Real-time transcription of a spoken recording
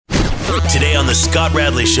Today on the Scott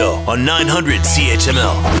Radley Show on 900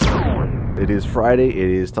 CHML. It is Friday. It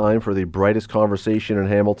is time for the Brightest Conversation in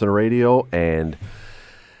Hamilton Radio. And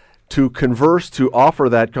to offer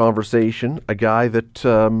that conversation, a guy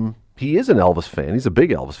that he is an Elvis fan. He's a big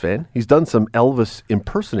Elvis fan. He's done some Elvis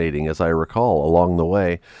impersonating, as I recall, along the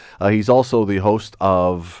way. He's also the host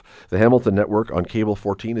of the Hamilton Network on Cable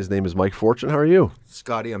 14. His name is Mike Fortune. How are you?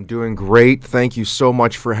 Scotty, I'm doing great. Thank you so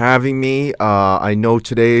much for having me. I know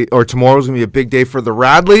today or tomorrow's going to be a big day for the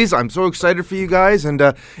Radleys. I'm so excited for you guys. And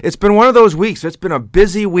it's been one of those weeks. It's been a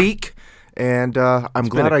busy week. And I'm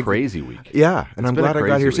glad a crazy week. Yeah, and I'm glad I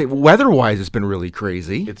got here safe. Weather-wise, it's been really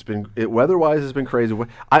crazy. Weather-wise, it's been crazy.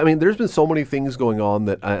 I mean, there's been so many things going on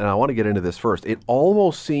that, and I want to get into this first. It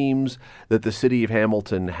almost seems that the city of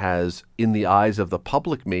Hamilton has, in the eyes of the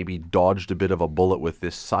public, maybe dodged a bit of a bullet with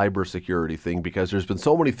this cybersecurity thing, because there's been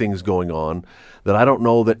so many things going on that I don't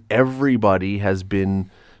know that everybody has been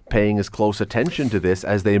paying as close attention to this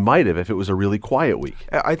as they might have if it was a really quiet week.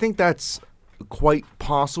 I think that's quite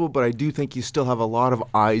possible, but I do think you still have a lot of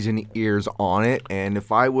eyes and ears on it. And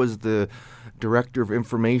if I was the director of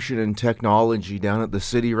information and technology down at the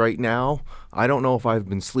city right now, I don't know if I've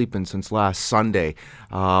been sleeping since last Sunday.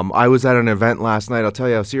 I was at an event last night. I'll tell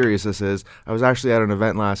you how serious this is. I was actually at an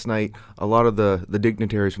event last night. A lot of the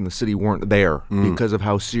dignitaries from the city weren't there because of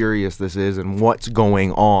how serious this is and what's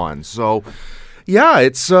going on. So, yeah,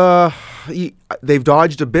 it's they've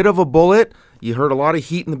dodged a bit of a bullet. You heard a lot of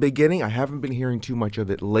heat in the beginning. I haven't been hearing too much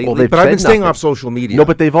of it lately, but I've been staying off social media. No,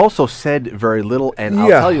 but they've also said very little, and I'll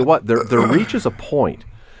tell you what, there reaches a point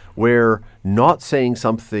where not saying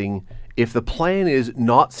something, if the plan is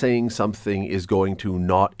not saying something is going to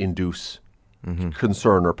not induce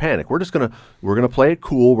concern or panic, we're gonna play it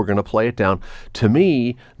cool, we're gonna play it down. To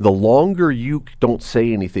me, the longer you don't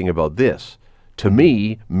say anything about this, to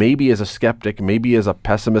me, maybe as a skeptic, maybe as a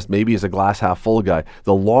pessimist, maybe as a glass half full guy,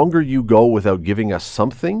 the longer you go without giving us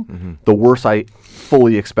something, the worse I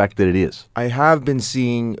fully expect that it is. I have been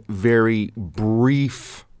seeing very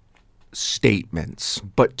brief statements,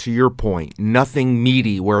 but to your point, nothing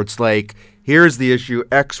meaty where it's like, here's the issue,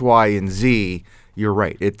 X, Y, and Z. You're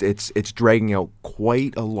right. It's dragging out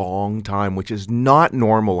quite a long time, which is not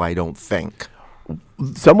normal, I don't think.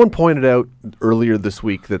 Someone pointed out earlier this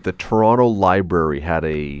week that the Toronto Library had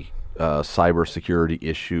a cybersecurity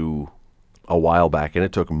issue a while back, and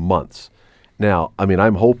it took months. Now, I mean,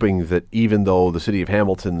 I'm hoping that even though the city of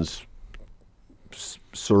Hamilton's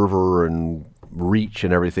server and reach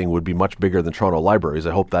and everything would be much bigger than Toronto Libraries,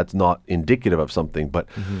 I hope that's not indicative of something. But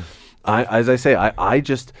as I say, I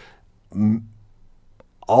just...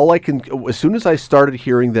 as soon as I started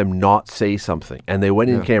hearing them not say something, and they went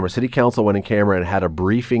in camera, City Council went in camera and had a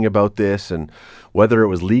briefing about this, and whether it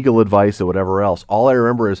was legal advice or whatever else, all I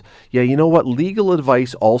remember is, yeah, you know what? Legal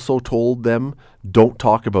advice also told them, don't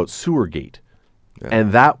talk about Sewergate. Yeah.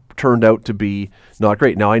 And that turned out to be not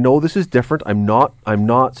great. Now, I know this is different. I'm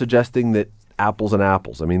not suggesting that apples and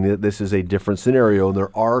apples. I mean, this is a different scenario, and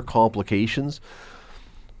there are complications.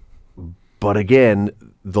 But again,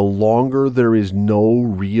 the longer there is no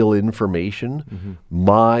real information,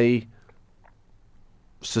 my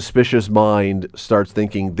suspicious mind starts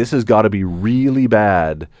thinking this has got to be really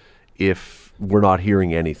bad if we're not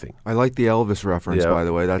hearing anything. I like the Elvis reference, by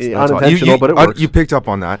the way. That's unintentional, but it works. You picked up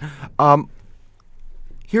on that.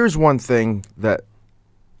 Here's one thing that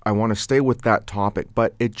I want to stay with that topic,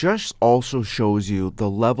 but it just also shows you the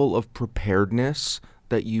level of preparedness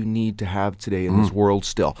that you need to have today in this world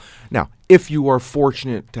still. Now, if you are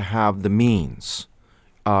fortunate to have the means,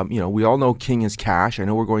 we all know king is cash. I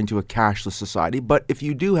know we're going to a cashless society, but if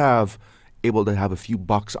you do able to have a few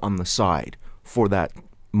bucks on the side for that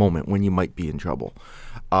moment when you might be in trouble,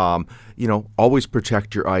 always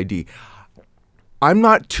protect your ID. I'm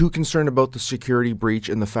not too concerned about the security breach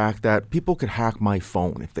and the fact that people could hack my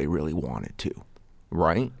phone if they really wanted to,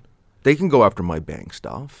 right? They can go after my bank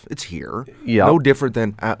stuff. It's here. Yeah. No different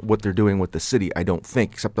than what they're doing with the city, I don't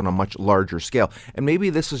think, except on a much larger scale. And maybe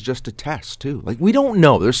this is just a test, too. Like, we don't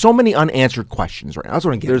know. There's so many unanswered questions right now. That's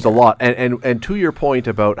what I'm getting There's a lot. And to your point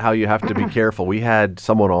about how you have to be careful, we had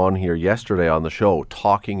someone on here yesterday on the show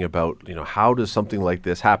talking about, how does something like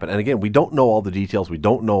this happen? And again, we don't know all the details. We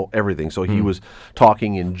don't know everything. So he was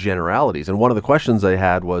talking in generalities. And one of the questions I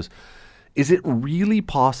had was, is it really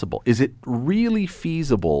possible? Is it really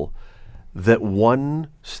feasible that one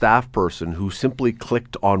staff person who simply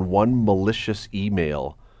clicked on one malicious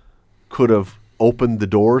email could have opened the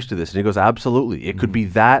doors to this? And he goes, absolutely. It could be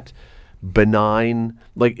that benign.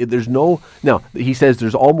 Like, now, he says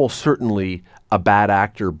there's almost certainly a bad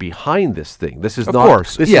actor behind this thing. This is Of not.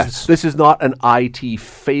 course, yes. This is not an IT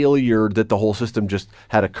failure that the whole system just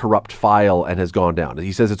had a corrupt file and has gone down.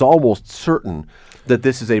 He says it's almost certain that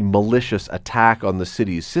this is a malicious attack on the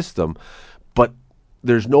city's system, but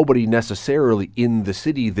there's nobody necessarily in the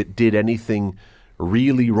city that did anything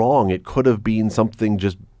really wrong. It could have been something,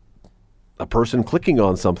 just a person clicking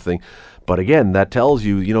on something. But again, that tells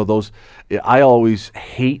you, those, I always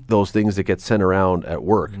hate those things that get sent around at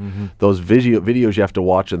work. Those videos you have to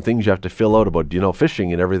watch and things you have to fill out about,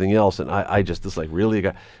 phishing and everything else. And I just, it's like, really,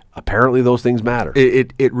 apparently those things matter.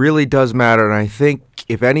 It really does matter. And I think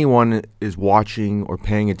if anyone is watching or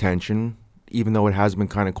paying attention, even though it has been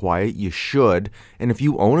kind of quiet, you should. And if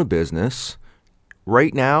you own a business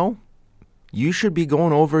right now, you should be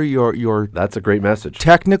going over your That's a great message.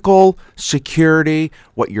 Technical security,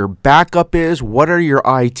 what your backup is, what are your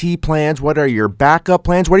IT plans, what are your backup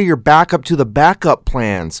plans, what are your backup to the backup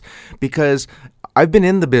plans? Because I've been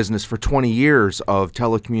in the business for 20 years of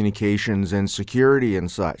telecommunications and security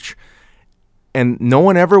and such. And no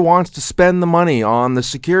one ever wants to spend the money on the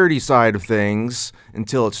security side of things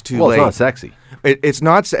until it's too late. Well, it's not sexy. It's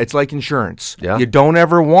not. It's like insurance. Yeah. You don't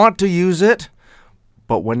ever want to use it.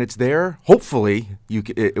 But when it's there, hopefully,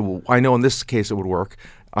 I know in this case it would work,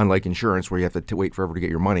 unlike insurance where you have to wait forever to get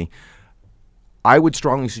your money. I would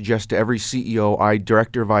strongly suggest to every CEO,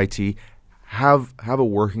 director of IT, have a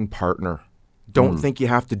working partner. Don't think you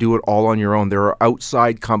have to do it all on your own. There are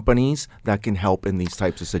outside companies that can help in these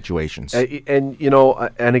types of situations. And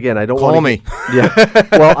again, I don't Call want me. Yeah.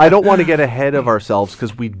 Well, I don't want to get ahead of ourselves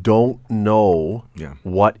because we don't know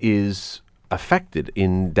what is affected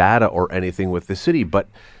in data or anything with the city, but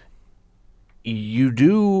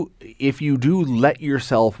if you do let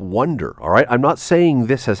yourself wonder, all right? I'm not saying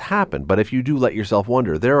this has happened, but if you do let yourself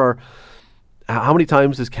wonder, how many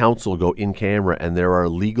times does council go in camera and there are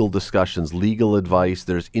legal discussions, legal advice,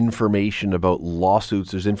 there's information about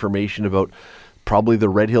lawsuits, there's information about probably the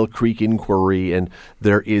Red Hill Creek inquiry, and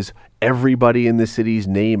there is everybody in the city's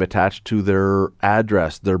name attached to their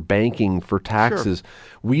address, their banking for taxes.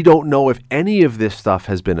 Sure. We don't know if any of this stuff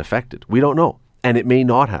has been affected. We don't know. And it may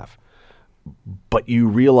not have. But you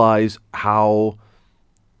realize how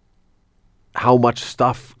much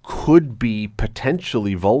stuff could be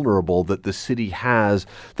potentially vulnerable that the city has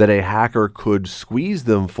that a hacker could squeeze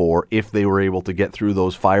them for if they were able to get through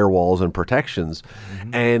those firewalls and protections.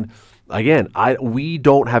 And again, we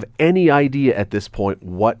don't have any idea at this point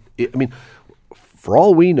for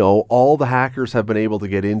all we know, all the hackers have been able to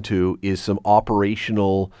get into is some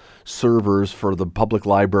operational servers for the public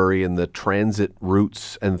library and the transit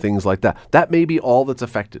routes and things like that. That may be all that's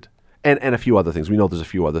affected. And a few other things. We know there's a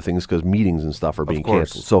few other things because meetings and stuff are being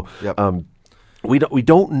canceled. So we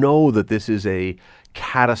don't know that this is a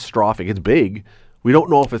catastrophic. It's big. We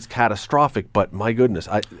don't know if it's catastrophic, but my goodness,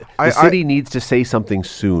 the city needs to say something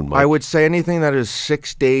soon, Mike. I would say anything that is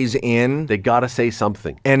 6 days in. They got to say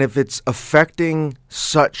something. And if it's affecting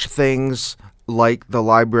such things like the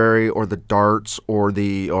library or the darts or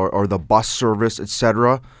the bus service,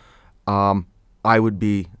 etc., I would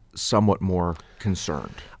be somewhat more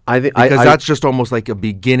concerned. Because that's just almost like a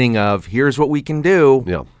beginning of here's what we can do.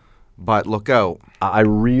 Yeah. But look out. I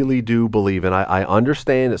really do believe, and I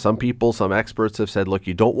understand that some experts have said, look,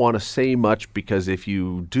 you don't want to say much because if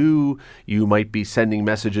you do, you might be sending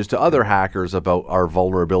messages to other hackers about our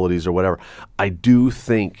vulnerabilities or whatever. I do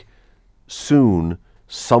think soon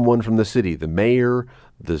someone from the city, the mayor,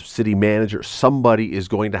 the city manager, somebody is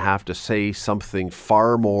going to have to say something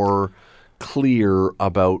far more clear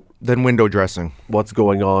about than window dressing what's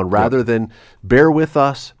going on, rather than bear with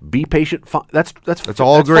us, be patient. That's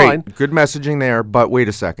all great. Fine. Good messaging there, but wait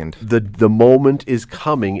a second. The moment is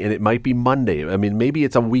coming, and it might be Monday. I mean, maybe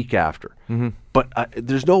it's a week after. But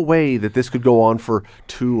there's no way that this could go on for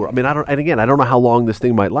I don't know how long this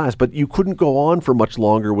thing might last, but you couldn't go on for much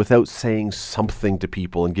longer without saying something to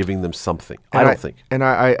people and giving them something. I think. And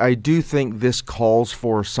I do think this calls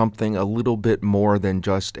for something a little bit more than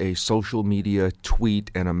just a social media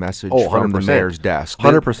tweet and a message from the mayor's desk.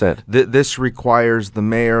 100%. This requires the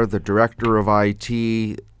mayor, the director of IT,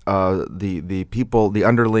 the people, the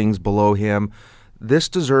underlings below him. This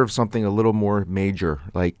deserves something a little more major.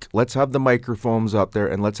 Like, let's have the microphones up there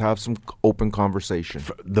and let's have some open conversation.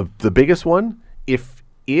 The biggest one, if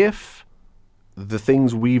the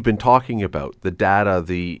things we've been talking about, the data,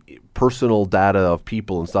 the personal data of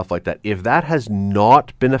people and stuff like that, if that has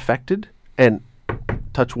not been affected, and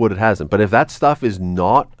touch wood it hasn't, but if that stuff is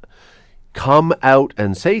not, come out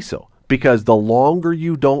and say so. Because the longer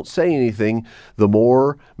you don't say anything, the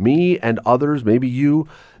more me and others, maybe you,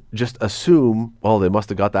 just assume, well, they must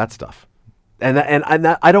have got that stuff. And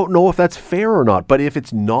that, I don't know if that's fair or not, but if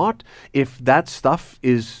it's not, if that stuff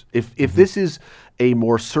is, if this is a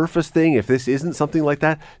more surface thing, if this isn't something like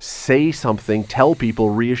that, say something, tell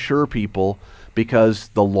people, reassure people, because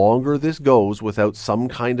the longer this goes without some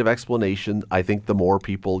kind of explanation, I think the more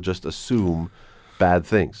people just assume bad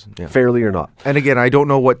things, fairly or not. And again, I don't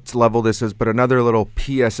know what level this is, but another little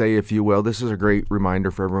PSA, if you will. This is a great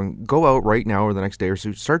reminder for everyone. Go out right now or the next day or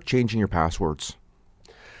so, start changing your passwords.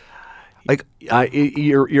 Like,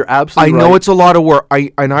 you're absolutely right. I know it's a lot of work.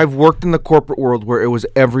 I've worked in the corporate world where it was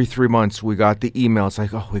every 3 months we got the email. It's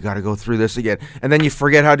like, oh, we got to go through this again, and then you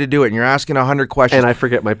forget how to do it, and you're asking 100 questions, and I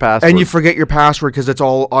forget my password, and you forget your password because it's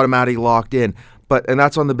all automatically locked in. And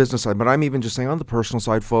that's on the business side. But I'm even just saying on the personal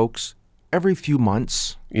side, folks, every few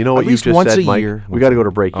months, you know what you just said, Mike. We got to go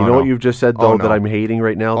to break. You know what you've just said though that I'm hating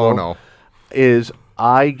right now. Though, is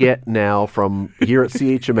I get now from here at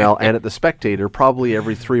CHML and at the Spectator, probably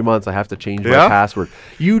every 3 months I have to change my password.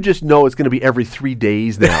 You just know it's going to be every 3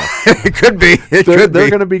 days now. It could be. They're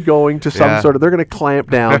going to be going to some sort of, they're going to clamp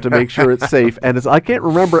down to make sure it's safe. And I can't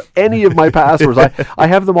remember any of my passwords. I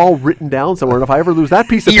have them all written down somewhere. And if I ever lose that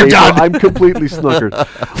piece of paper, I'm completely snookered.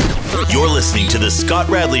 You're listening to the Scott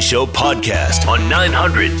Radley Show podcast on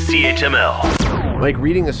 900 CHML. Mike,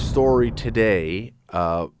 reading a story today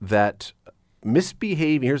that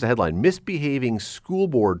here's the headline, misbehaving school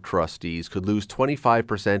board trustees could lose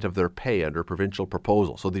 25% of their pay under provincial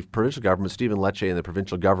proposal. So the provincial government, Stephen Lecce and the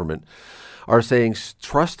provincial government, are saying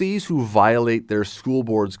trustees who violate their school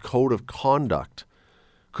board's code of conduct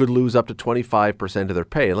could lose up to 25% of their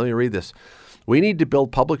pay. And let me read this. We need to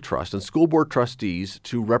build public trust in school board trustees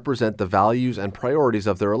to represent the values and priorities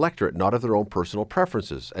of their electorate, not of their own personal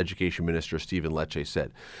preferences, Education Minister Stephen Lecce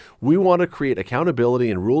said. We want to create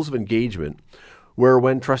accountability and rules of engagement where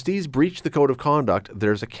when trustees breach the code of conduct,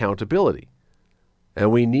 there's accountability.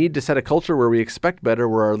 And we need to set a culture where we expect better,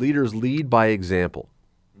 where our leaders lead by example.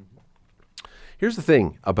 Here's the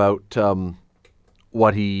thing about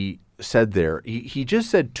what he said there. He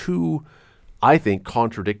just said two, I think,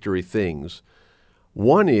 contradictory things.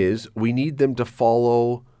 One is we need them to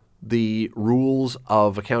follow the rules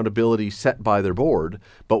of accountability set by their board,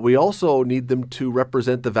 but we also need them to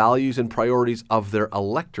represent the values and priorities of their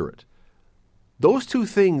electorate. Those two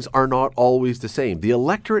things are not always the same. The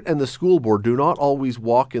electorate and the school board do not always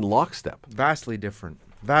walk in lockstep. Vastly different.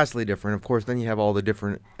 Vastly different. Of course, then you have all the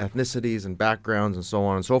different ethnicities and backgrounds and so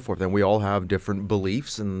on and so forth, and we all have different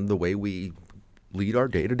beliefs in the way we lead our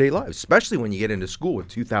day-to-day lives, especially when you get into school with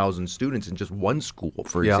 2,000 students in just one school,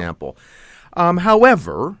 for example.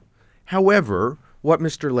 However, what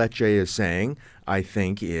Mr. Lecce is saying, I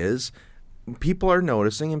think, is people are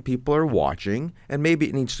noticing and people are watching, and maybe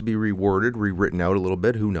it needs to be rewritten out a little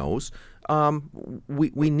bit, who knows.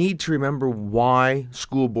 We need to remember why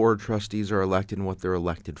school board trustees are elected and what they're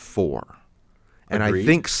elected for. And Agreed. I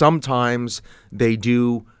think sometimes they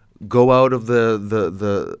do go out of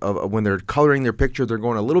when they're coloring their picture, they're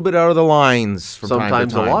going a little bit out of the lines from time to time.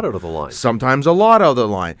 Sometimes a lot out of the line. Sometimes a lot out of the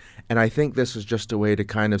line. And I think this is just a way to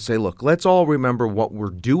kind of say, look, let's all remember what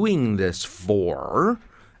we're doing this for,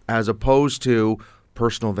 as opposed to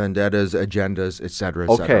personal vendettas, agendas, et cetera,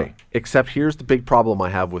 et cetera. Okay, except here's the big problem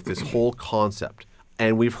I have with this whole concept.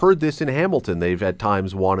 And we've heard this in Hamilton. They've at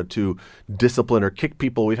times wanted to discipline or kick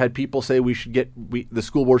people. We've had people say the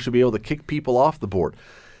school board should be able to kick people off the board.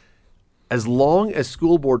 As long as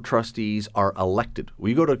school board trustees are elected,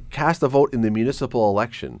 we go to cast a vote in the municipal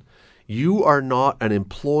election, you are not an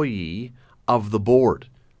employee of the board.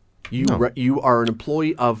 You are an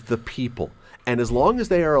employee of the people. And as long as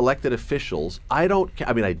they are elected officials, I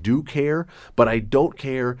do care, but I don't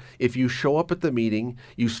care if you show up at the meeting,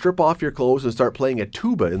 you strip off your clothes and start playing a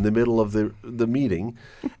tuba in the middle of the meeting.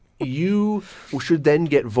 You should then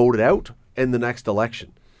get voted out in the next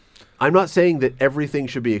election. I'm not saying that everything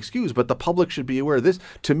should be excused, but the public should be aware of this.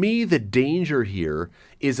 To me, the danger here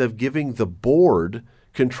is of giving the board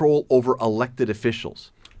control over elected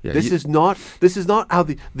officials. Yeah, this is not how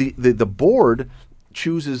the board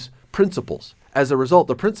chooses principals. As a result,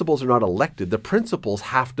 the principals are not elected. The principals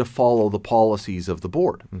have to follow the policies of the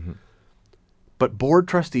board. Mm-hmm. But board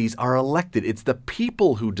trustees are elected. It's the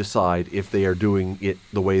people who decide if they are doing it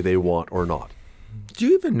the way they want or not. Do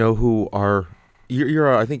you even know who are...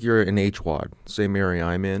 I think you're in HWAD, same area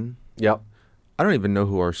I'm in. Yep. I don't even know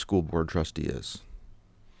who our school board trustee is.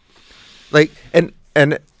 Like, and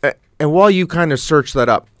while you kind of search that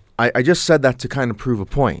up, I just said that to kind of prove a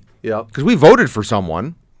point. Yeah. Because we voted for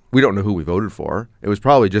someone. We don't know who we voted for. It was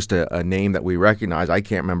probably just a name that we recognize. I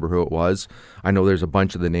can't remember who it was. I know there's a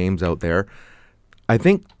bunch of the names out there. I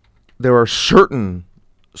think there are certain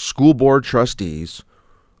school board trustees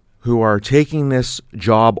who are taking this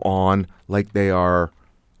job on like they are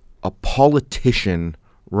a politician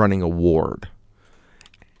running a ward.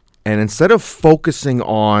 And instead of focusing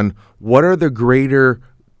on what are the greater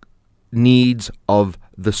needs of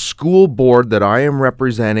the school board that I am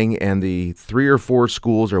representing and the 3 or 4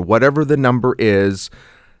 schools or whatever the number is,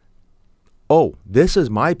 oh, this is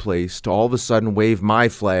my place to all of a sudden wave my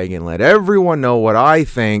flag and let everyone know what I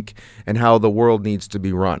think and how the world needs to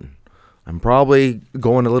be run. I'm probably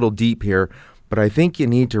going a little deep here, but I think you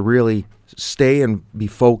need to really stay and be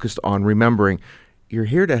focused on remembering you're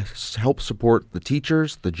here to help support the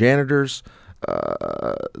teachers, the janitors,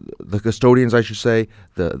 the custodians, I should say,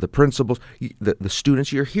 the principals, the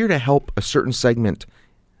students. You're here to help a certain segment.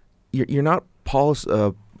 You're not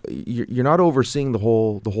you're not overseeing the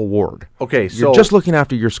whole ward. Okay, so you're just looking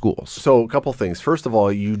after your schools. So a couple things. First of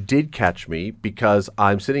all, you did catch me because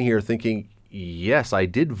I'm sitting here thinking, yes, I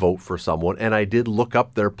did vote for someone, and I did look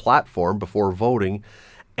up their platform before voting.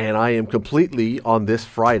 And I am completely on this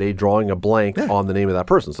Friday drawing a blank on the name of that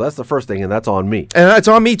person. So that's the first thing, and that's on me. And that's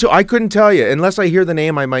on me too. I couldn't tell you. Unless I hear the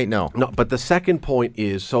name, I might know. No, but the second point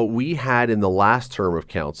is, so we had in the last term of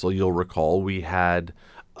council, you'll recall, we had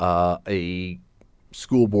a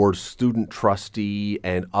school board student trustee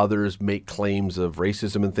and others make claims of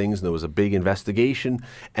racism and things, and there was a big investigation,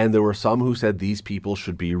 and there were some who said these people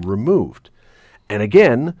should be removed. And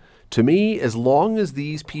again, to me, as long as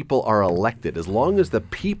these people are elected, as long as the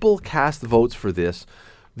people cast votes for this,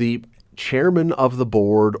 the chairman of the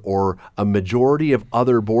board or a majority of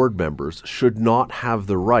other board members should not have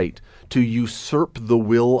the right to usurp the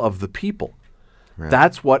will of the people. Right.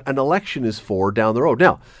 That's what an election is for down the road.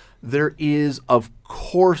 Now, there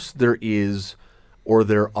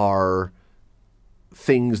are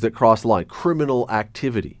things that cross the line, criminal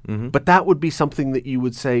activity. Mm-hmm. But that would be something that you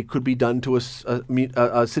would say could be done to a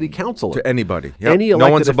city councilor. To anybody. Yep. Any elected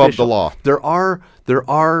no one's above the law. There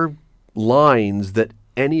are lines that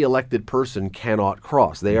any elected person cannot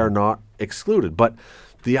cross. They are not excluded. But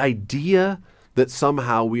the idea that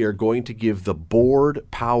somehow we are going to give the board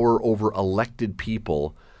power over elected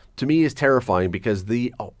people, to me, is terrifying because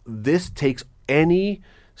this takes any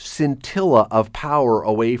scintilla of power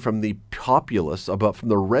away from the populace, from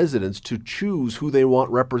the residents to choose who they want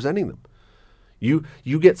representing them. You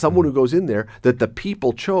get someone who goes in there that the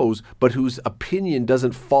people chose, but whose opinion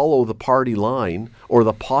doesn't follow the party line or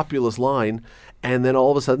the populace line, and then all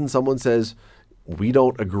of a sudden someone says, "We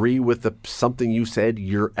don't agree with something you said.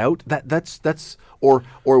 You're out." That's or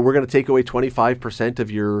we're going to take away 25% of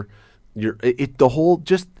your the whole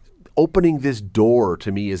just. Opening this door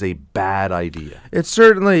to me is a bad idea. It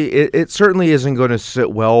certainly isn't going to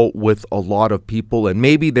sit well with a lot of people, and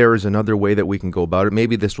maybe there is another way that we can go about it.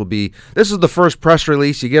 Maybe this is the first press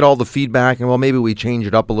release. You get all the feedback, and well, maybe we change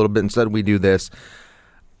it up a little bit. Instead, we do this.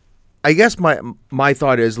 I guess my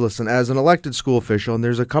thought is, listen, as an elected school official, and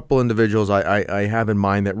there's a couple individuals I have in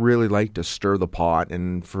mind that really like to stir the pot,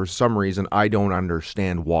 and for some reason I don't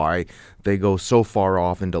understand why they go so far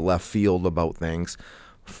off into left field about things.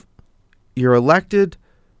 You're elected,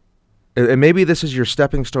 and maybe this is your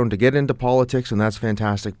stepping stone to get into politics, and that's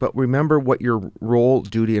fantastic, but remember what your role,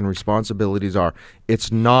 duty, and responsibilities are. It's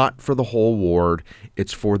not for the whole ward.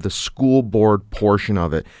 It's for the school board portion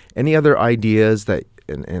of it. Any other ideas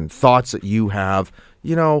and thoughts that you have,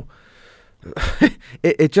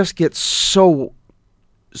 it just gets so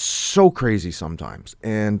crazy sometimes.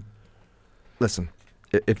 And listen,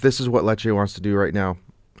 if this is what Lecce wants to do right now,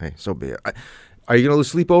 hey, so be it. Are you going to lose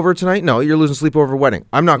sleep over it tonight? No, you're losing sleep over a wedding.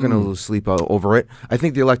 I'm not going to lose sleep over it. I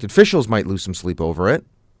think the elected officials might lose some sleep over it.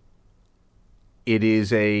 It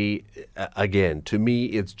is again, to me,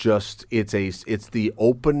 it's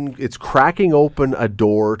cracking open a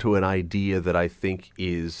door to an idea that I think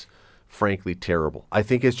is frankly terrible. I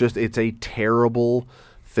think it's a terrible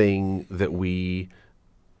thing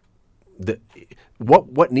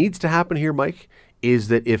what needs to happen here, Mike, is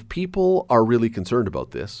that if people are really concerned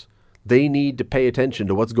about this, they need to pay attention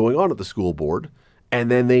to what's going on at the school board, and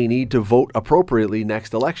then they need to vote appropriately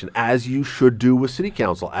next election, as you should do with city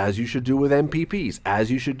council, as you should do with MPPs, as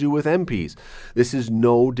you should do with MPs. This is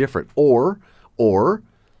no different. Or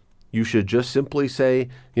you should just simply say,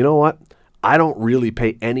 you know what? I don't really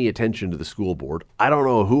pay any attention to the school board. I don't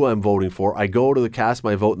know who I'm voting for. I go to cast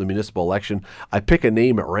my vote in the municipal election. I pick a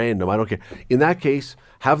name at random. I don't care. In that case,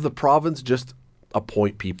 have the province just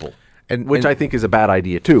appoint people. Which I think is a bad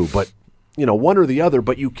idea too, but one or the other.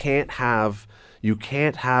 But you can't have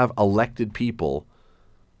elected people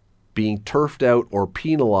being turfed out or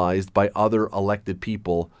penalized by other elected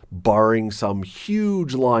people, barring some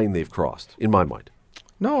huge line they've crossed. In my mind,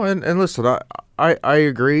 no. And listen, I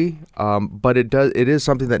agree, but it is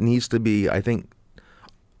something that needs to be, I think,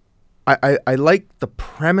 I like the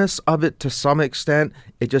premise of it to some extent.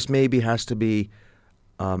 It just maybe has to be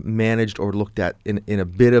managed or looked at in a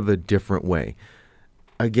bit of a different way.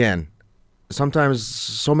 Again, sometimes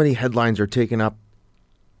so many headlines are taken up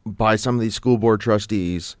by some of these school board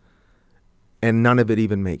trustees, and none of it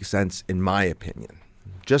even makes sense, in my opinion.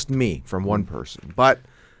 Just me, from one person. But,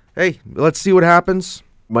 hey, let's see what happens.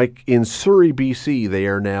 Mike, in Surrey, BC, they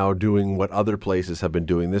are now doing what other places have been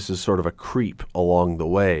doing. This is sort of a creep along the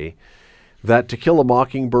way. That To Kill a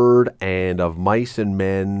Mockingbird and Of Mice and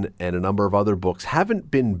Men and a number of other books haven't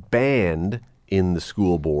been banned in the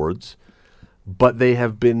school boards, but they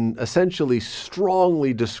have been essentially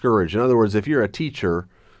strongly discouraged. In other words, if you're a teacher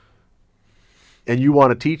and you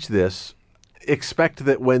want to teach this, expect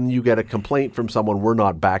that when you get a complaint from someone, we're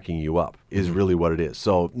not backing you up, is really what it is.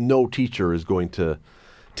 So no teacher is going to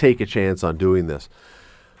take a chance on doing this.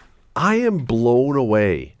 I am blown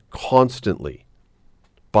away constantly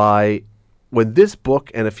by when this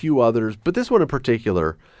book and a few others, but this one in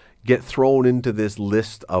particular, get thrown into this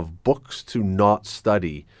list of books to not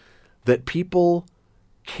study, that people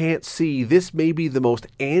can't see this may be the most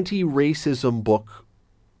anti-racism book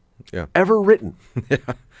ever written.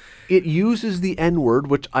 It uses the N-word,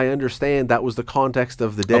 which I understand that was the context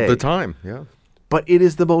of the day. Of the time, yeah. But it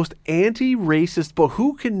is the most anti-racist book.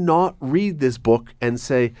 Who cannot read this book and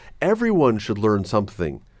say, everyone should learn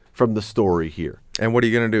something from the story here? And what are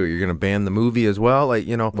you going to do? You're going to ban the movie as well? Like,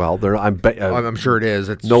 you know. Well, I'm sure it is.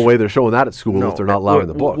 It's no way they're showing that at school if they're not allowing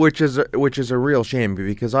the book. Which is a real shame,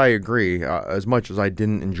 because I agree. As much as I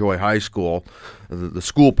didn't enjoy high school, the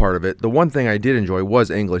school part of it, the one thing I did enjoy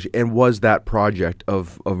was English, and was that project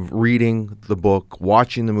of reading the book,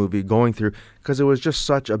 watching the movie, going through, because it was just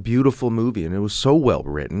such a beautiful movie, and it was so well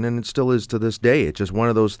written, and it still is to this day. It's just one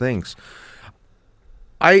of those things.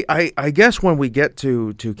 I guess when we get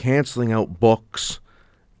to canceling out books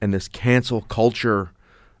and this cancel culture,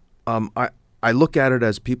 I look at it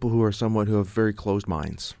as people who have very closed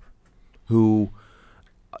minds, who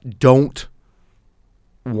don't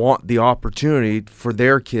want the opportunity for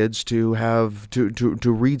their kids to have to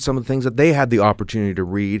read some of the things that they had the opportunity to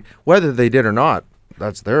read, whether they did or not.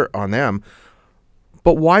 That's on them.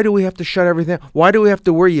 But why do we have to shut everything down? Why do we have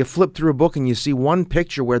to worry? You flip through a book and you see one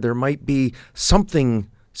picture where there might be something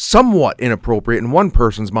somewhat inappropriate in one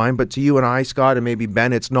person's mind, but to you and I, Scott, and maybe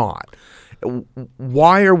Ben, it's not.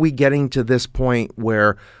 Why are we getting to this point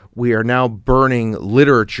where we are now burning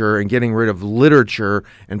literature and getting rid of literature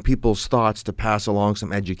and people's thoughts to pass along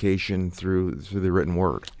some education through the written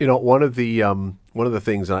word? You know, one of the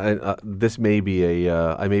things, this may be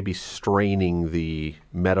I may be straining the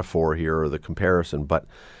metaphor here or the comparison, but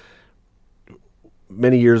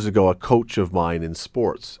many years ago, a coach of mine in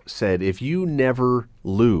sports said, if you never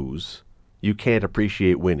lose, you can't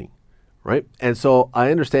appreciate winning, right? And so I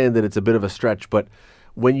understand that it's a bit of a stretch, but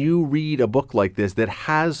when you read a book like this that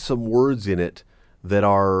has some words in it that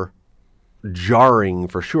are jarring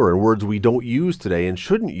for sure, and words we don't use today and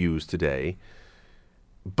shouldn't use today,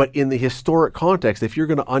 but in the historic context, if you're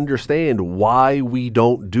going to understand why we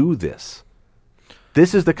don't do this,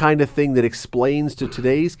 this is the kind of thing that explains to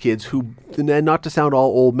today's kids who, and not to sound all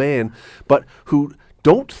old man, but who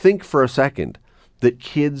don't think for a second that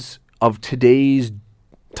kids of today's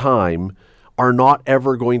time are not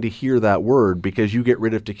ever going to hear that word because you get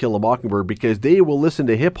rid of To Kill a Mockingbird, because they will listen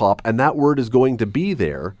to hip hop and that word is going to be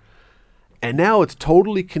there. And now it's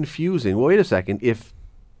totally confusing. Wait a second, if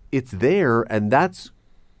it's there and that's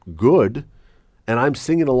good and I'm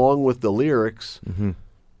singing along with the lyrics,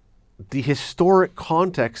 the historic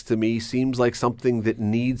context to me seems like something that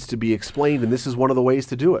needs to be explained, and this is one of the ways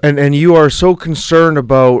to do it. And you are so concerned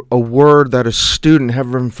about a word that a student,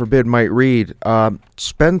 heaven forbid, might read.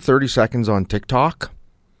 Spend 30 seconds on TikTok,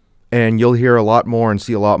 and you'll hear a lot more and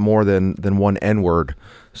see a lot more than one N-word.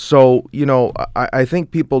 So, you know, I think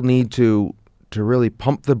people need to really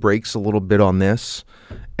pump the brakes a little bit on this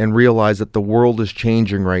and realize that the world is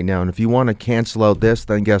changing right now. And if you want to cancel out this,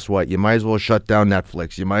 then guess what? You might as well shut down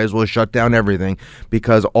Netflix. You might as well shut down everything,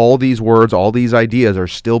 because all these words, all these ideas are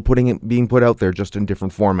still being put out there, just in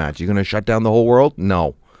different formats. You're going to shut down the whole world?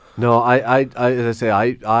 No. No, as I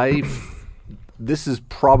say, this is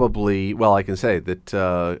probably, well, I can say that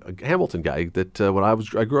a Hamilton guy, that when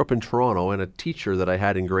I grew up in Toronto, and a teacher that I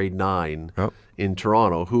had in grade 9 in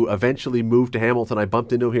Toronto, who eventually moved to Hamilton, I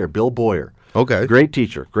bumped into him here, Bill Boyer. Okay. Great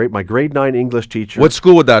teacher. My grade 9 English teacher. What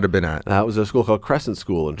school would that have been at? That was a school called Crescent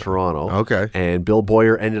School in Toronto. Okay. And Bill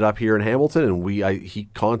Boyer ended up here in Hamilton,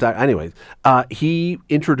 and he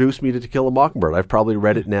introduced me to Kill a Mockingbird. I've probably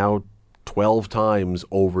read it now 12 times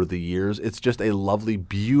over the years. It's just a lovely,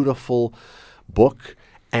 beautiful book.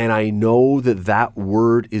 And I know that that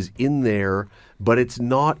word is in there, but it's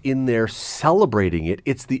not in there celebrating it.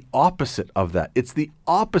 It's the opposite of that. It's the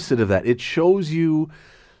opposite of that. It shows you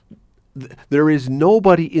there is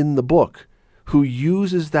nobody in the book who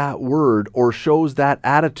uses that word or shows that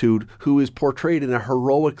attitude who is portrayed in a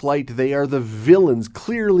heroic light. They are the villains,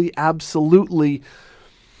 clearly, absolutely.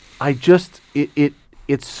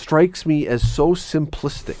 It strikes me as so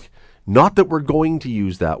simplistic. Not that we're going to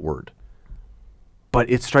use that word, but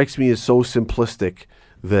it strikes me as so simplistic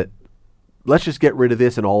that let's just get rid of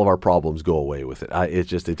this and all of our problems go away with it.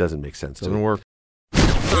 It doesn't make sense. Doesn't work.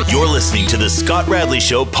 You're listening to the Scott Radley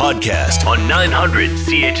Show podcast on 900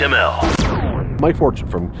 CHML. Mike Fortune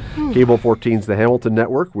from Cable 14's The Hamilton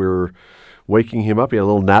Network. We're waking him up. He had a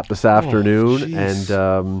little nap this afternoon,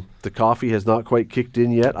 and the coffee has not quite kicked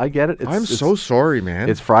in yet. I get it. I'm so sorry, man.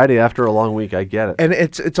 It's Friday after a long week. I get it. And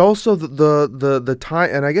it's also the time,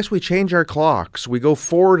 and I guess we change our clocks. We go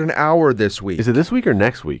forward an hour this week. Is it this week or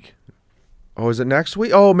next week? Oh, is it next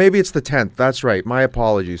week? Oh, maybe it's the 10th. That's right. My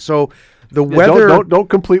apologies. So the weather... Don't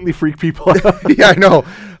completely freak people out. Yeah, I know.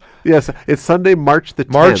 Yes, it's Sunday, March the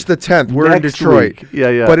 10th. March the 10th. We're in Detroit. Week.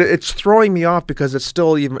 Yeah. But it's throwing me off because it's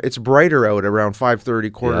still it's brighter out around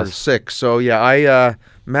 5:30, quarter to 6. So yeah,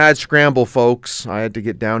 mad scramble, folks. I had to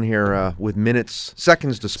get down here with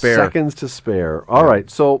seconds to spare. All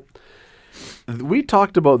right. So we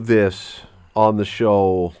talked about this on the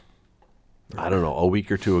show, I don't know, a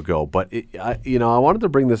week or two ago. But I wanted to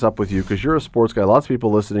bring this up with you because you're a sports guy. Lots of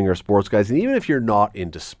people listening are sports guys, and even if you're not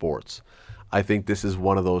into sports, I think this is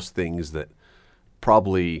one of those things that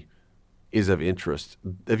probably is of interest.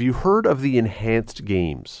 Have you heard of the enhanced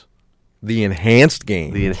games? The enhanced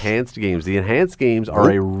games? The enhanced games. The enhanced games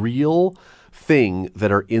are a real thing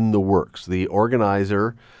that are in the works. The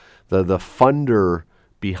organizer, the funder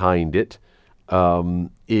behind it,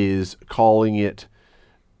 is calling it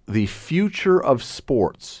the future of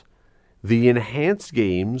sports. The enhanced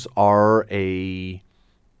games are a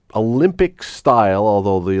Olympic style,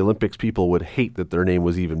 although the Olympics people would hate that their name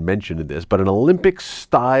was even mentioned in this, but an Olympic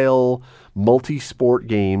style multi-sport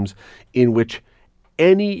games in which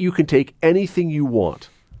you can take anything you want.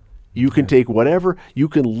 You can take whatever. You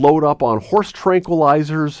can load up on horse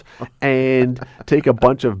tranquilizers and take a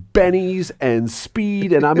bunch of bennies and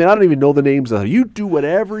speed. And I don't even know the names of them. You do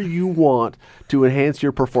whatever you want to enhance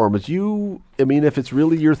your performance. If it's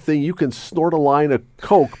really your thing, you can snort a line of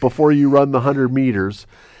Coke before you run the 100 meters.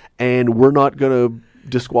 And we're not going to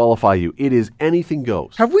disqualify you. It is anything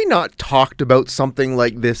goes. Have we not talked about something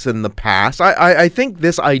like this in the past? I think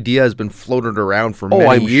this idea has been floated around for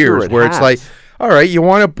many years, where it's like, all right, you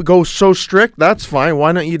want to go so strict? That's fine.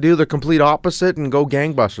 Why don't you do the complete opposite and go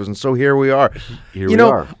gangbusters? And so here we are.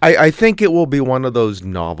 I think it will be one of those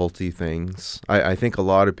novelty things. I think a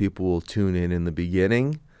lot of people will tune in the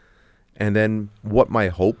beginning. And then what my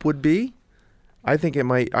hope would be, I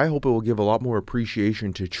hope it will give a lot more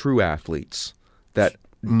appreciation to true athletes that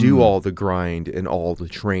do all the grind and all the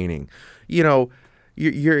training.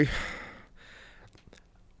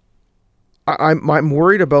 I'm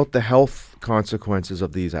worried about the health consequences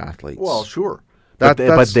of these athletes. Well, sure. But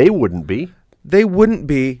they wouldn't be. They wouldn't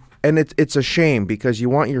be, and it's a shame because you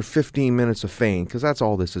want your 15 minutes of fame, because that's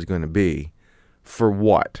all this is going to be. For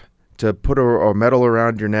what? To put a medal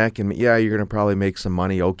around your neck and, yeah, you're going to probably make some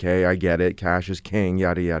money. Okay, I get it. Cash is king,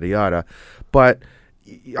 yada, yada, yada. But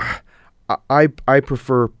I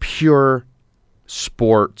prefer pure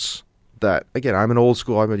sports that, again, I'm an old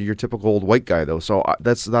school, I'm your typical old white guy, though. So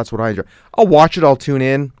that's what I enjoy. I'll watch it. I'll tune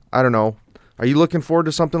in. I don't know. Are you looking forward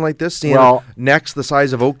to something like this? Seeing necks the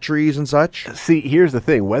size of oak trees and such? See, here's the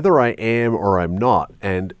thing. Whether I am or I'm not,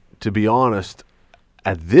 and to be honest,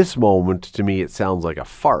 at this moment, to me, it sounds like a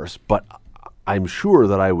farce, but I'm sure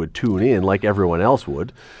that I would tune in like everyone else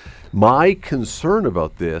would. My concern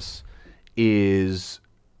about this is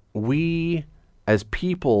we, as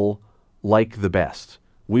people, like the best.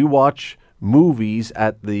 We watch movies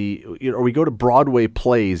at or we go to Broadway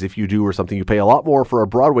plays if you do or something. You pay a lot more for a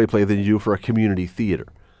Broadway play than you do for a community theater,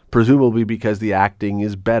 presumably because the acting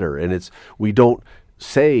is better. And we don't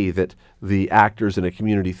say that the actors in a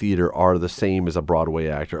community theater are the same as a Broadway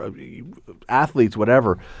actor. Athletes,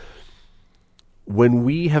 whatever. When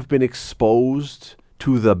we have been exposed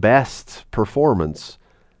to the best performance,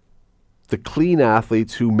 the clean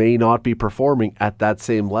athletes who may not be performing at that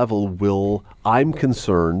same level will, I'm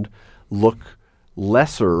concerned, look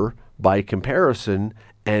lesser by comparison,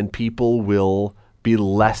 and people will be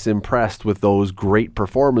less impressed with those great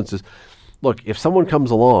performances. Look, if someone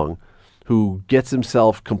comes along who gets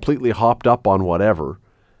himself completely hopped up on whatever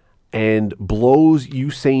and blows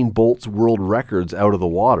Usain Bolt's world records out of the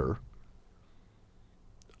water,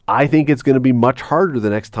 I think it's going to be much harder the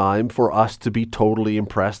next time for us to be totally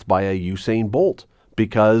impressed by a Usain Bolt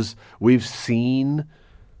because we've seen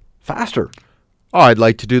faster. Oh, I'd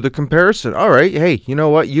like to do the comparison. All right, hey, you know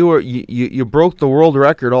what? You broke the world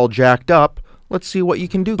record all jacked up. Let's see what you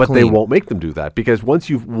can do. But clean. they won't make them do that because once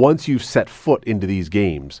you've set foot into these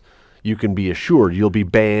games, you can be assured you'll be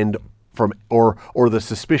banned from, or the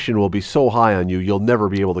suspicion will be so high on you, you'll never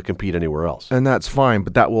be able to compete anywhere else. And that's fine,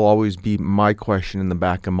 but that will always be my question in the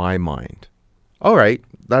back of my mind. All right,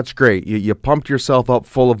 that's great. You pumped yourself up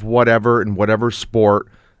full of whatever in whatever sport.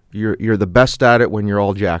 You're the best at it when you're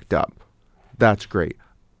all jacked up. That's great.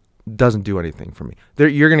 Doesn't do anything for me.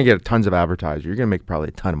 You're going to get tons of advertisers. You're going to make probably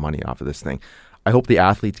a ton of money off of this thing. I hope the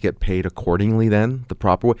athletes get paid accordingly then, the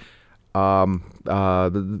proper way. The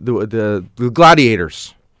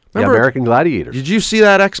gladiators. Remember, the American Gladiators. Did you see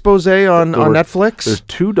that expose on Netflix? There's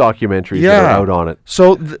 2 documentaries that are out on it.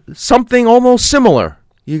 So something almost similar.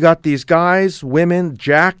 You got these guys, women,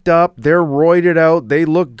 jacked up. They're roided out. They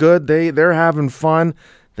look good. They're having fun.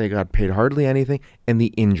 They got paid hardly anything. And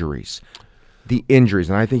the injuries.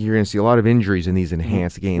 And I think you're going to see a lot of injuries in these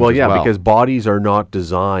enhanced games. Well, yeah, because bodies are not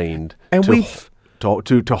designed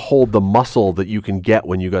to hold the muscle that you can get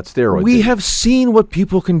when you got steroids. We have seen what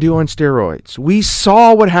people can do on steroids. We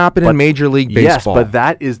saw what happened in Major League Baseball. Yes, but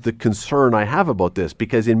that is the concern I have about this,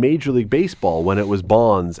 because in Major League Baseball, when it was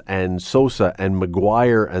Bonds and Sosa and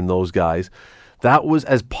McGuire and those guys, that was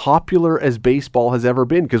as popular as baseball has ever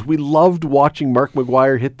been, because we loved watching Mark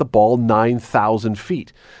McGuire hit the ball 9,000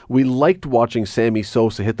 feet. We liked watching Sammy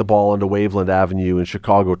Sosa hit the ball onto Waveland Avenue in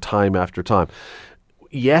Chicago time after time.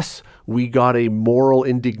 Yes, we got a moral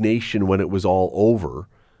indignation when it was all over,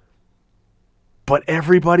 but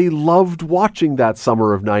everybody loved watching that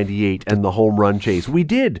summer of 98 and the home run chase. We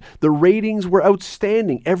did. The ratings were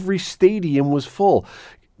outstanding. Every stadium was full.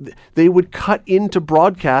 They would cut into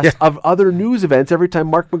broadcasts of other news events every time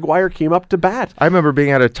Mark McGuire came up to bat. I remember being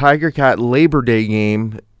at a Tiger Cat Labor Day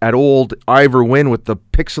game at old Ivor Wynn with the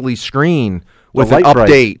pixely screen with an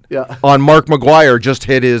update on Mark McGuire just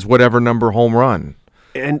hit his whatever number home run.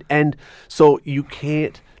 And so you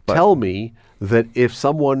can't tell me that if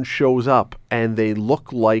someone shows up and they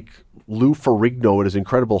look like Lou Ferrigno in his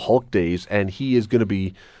Incredible Hulk days and he is going to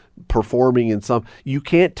be performing in some, you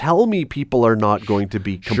can't tell me people are not going to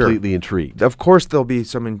be completely intrigued. Of course there'll be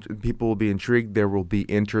people will be intrigued, there will be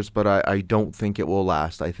interest, but I don't think it will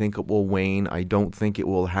last. I think it will wane. I don't think it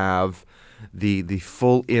will have the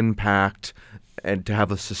full impact and to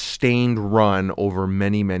have a sustained run over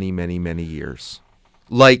many, many, many, many years.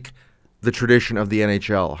 Like the tradition of the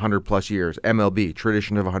NHL, 100-plus years, MLB,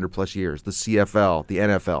 tradition of 100-plus years, the CFL, the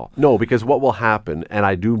NFL. No, because what will happen, and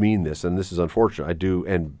I do mean this, and this is unfortunate, I do,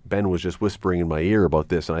 and Ben was just whispering in my ear about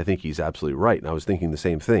this, and I think he's absolutely right, and I was thinking the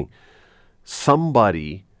same thing.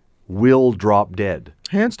 Somebody will drop dead.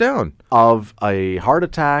 Hands down. Of a heart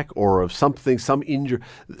attack or of something, some injury,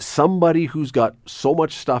 somebody who's got so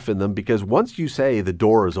much stuff in them, because once you say the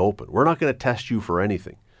door is open, we're not going to test you for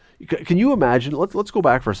anything. Can you imagine? Let's go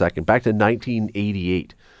back for a second, back to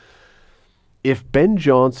 1988. If Ben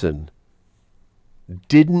Johnson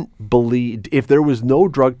didn't believe, if there was no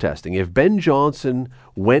drug testing, if Ben Johnson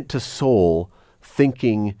went to Seoul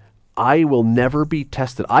thinking, I will never be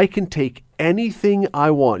tested, I can take anything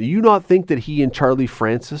I want. Do you not think that he and Charlie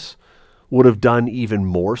Francis would have done even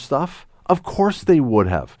more stuff? Of course they would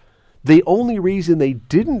have. The only reason they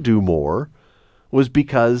didn't do more was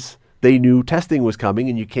because they knew testing was coming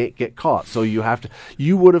and you can't get caught. So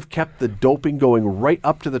you would have kept the doping going right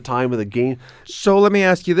up to the time of the game. So let me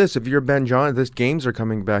ask you this. If you're Ben Johnson, this games are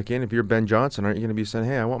coming back in. If you're Ben Johnson, aren't you going to be saying,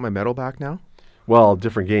 hey, I want my medal back now? Well,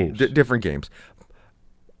 different games. Different games.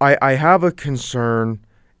 I have a concern,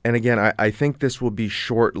 and again, I think this will be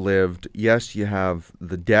short-lived. Yes, you have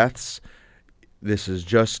the deaths. This is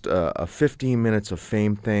just a 15 minutes of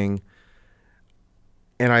fame thing.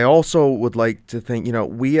 And I also would like to think,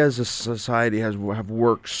 we as a society have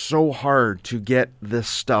worked so hard to get this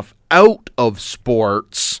stuff out of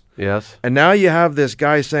sports. Yes. And now you have this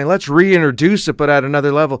guy saying, let's reintroduce it, but at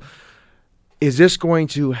another level. Is this going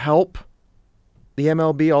to help the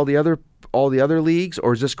MLB, all the other leagues,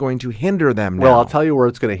 or is this going to hinder them now? Well, I'll tell you where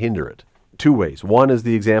it's going to hinder it. 2 ways. One is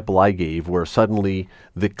the example I gave, where suddenly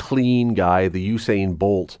the clean guy, the Usain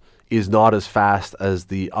Bolt, is not as fast as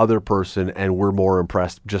the other person, and we're more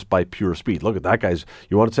impressed just by pure speed. Look at that guy's,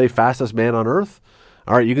 you want to say fastest man on earth?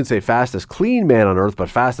 All right, you can say fastest clean man on earth, but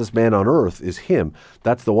fastest man on earth is him.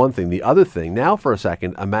 That's the one thing. The other thing, now for a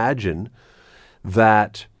second, imagine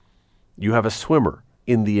that you have a swimmer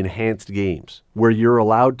in the enhanced games where you're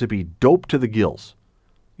allowed to be doped to the gills.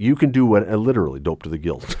 You can do what literally dope to the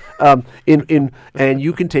gills. And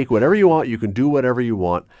you can take whatever you want. You can do whatever you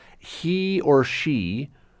want. He or she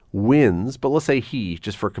wins, but let's say he,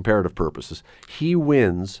 just for comparative purposes, he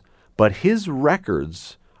wins, but his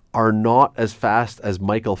records are not as fast as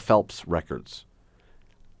Michael Phelps' records.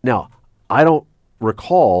 Now, I don't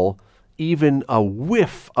recall even a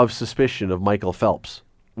whiff of suspicion of Michael Phelps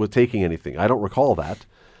with taking anything. I don't recall that.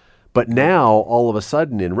 But now, all of a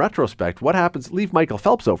sudden, in retrospect, what happens? Leave Michael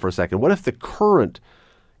Phelps out for a second. What if the current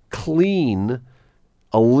clean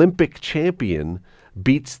Olympic champion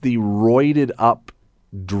beats the roided up,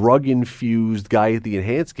 drug-infused guy at the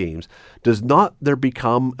enhanced games? Does not there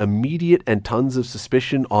become immediate and tons of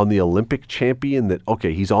suspicion on the Olympic champion that,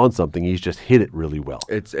 okay, he's on something, he's just hit it really well?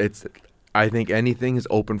 I think anything is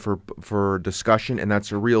open for discussion, and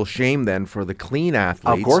that's a real shame then for the clean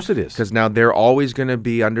athletes. Of course it is. Because now they're always going to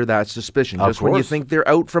be under that suspicion. Just when you think they're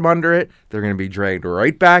out from under it, they're going to be dragged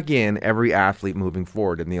right back in, every athlete moving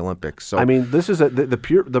forward in the Olympics. So I mean, this is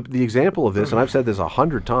the example of this, and I've said this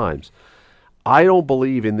 100 times. I don't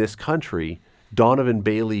believe in this country Donovan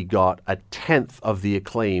Bailey got a tenth of the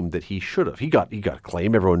acclaim that he should have. He got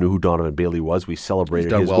acclaim. Everyone knew who Donovan Bailey was. We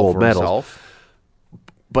celebrated his gold medals.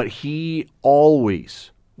 But he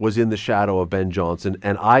always was in the shadow of Ben Johnson,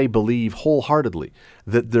 and I believe wholeheartedly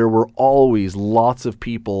that there were always lots of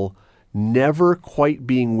people never quite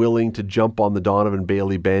being willing to jump on the Donovan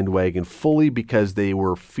Bailey bandwagon fully because they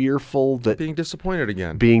were fearful that being disappointed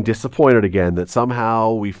again, that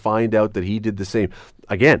somehow we find out that he did the same.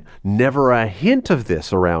 Again, never a hint of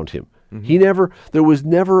this around him. Mm-hmm. There was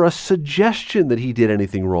never a suggestion that he did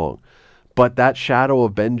anything wrong. But that shadow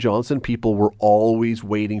of Ben Johnson, people were always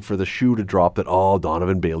waiting for the shoe to drop that,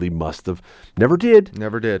 Donovan Bailey must have. Never did.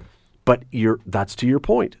 But that's to your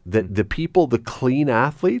point, that the people, the clean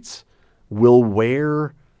athletes, will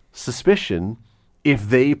wear suspicion if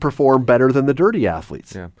they perform better than the dirty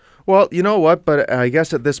athletes. Yeah. Well, you know what? But I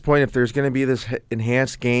guess at this point, if there's going to be this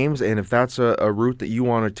enhanced games, and if that's a route that you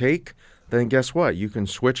want to take, then guess what? You can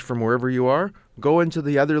switch from wherever you are, go into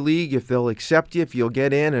the other league if they'll accept you, if you'll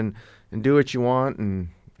get in and do what you want, and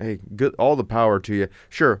hey, good, all the power to you.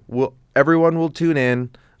 Sure, everyone will tune in.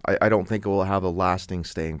 I don't think it will have a lasting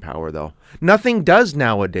staying power, though. Nothing does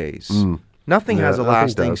nowadays. Nothing has a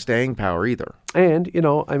lasting staying power either. And,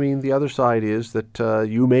 the other side is that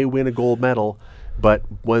you may win a gold medal, but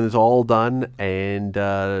when it's all done and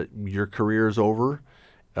your career is over,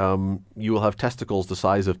 you will have testicles the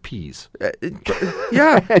size of peas.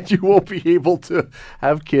 Yeah. And you won't be able to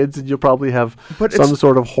have kids, and you'll probably have some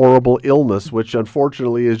sort of horrible illness, which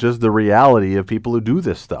unfortunately is just the reality of people who do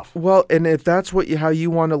this stuff. Well, and if that's how you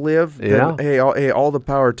want to live, then hey, all the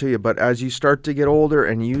power to you. But as you start to get older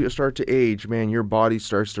and you start to age, man, your body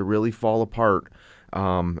starts to really fall apart.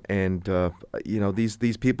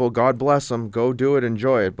 These people, God bless them, go do it,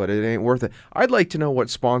 enjoy it, but it ain't worth it. I'd like to know what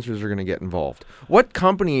sponsors are going to get involved. What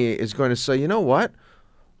company is going to say, you know what?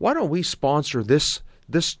 Why don't we sponsor this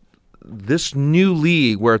new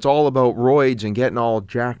league where it's all about roids and getting all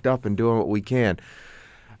jacked up and doing what we can?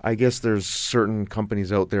 I guess there's certain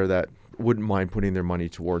companies out there that wouldn't mind putting their money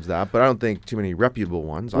towards that, but I don't think too many reputable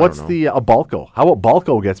ones. What's the Balco? How about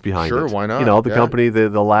Balco gets behind it? Sure, why not? The company, the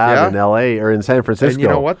lab in L.A. or in San Francisco. And you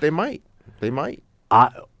know what? They might.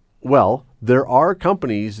 Well, there are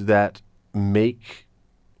companies that make,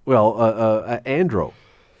 Andro,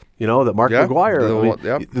 that Mark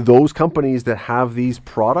McGuire. Those companies that have these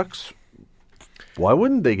products, why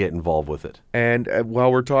wouldn't they get involved with it? And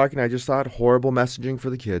while we're talking, I just thought horrible messaging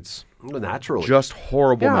for the kids. Naturally. Just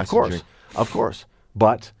horrible messaging. Of course.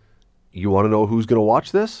 But you want to know who's going to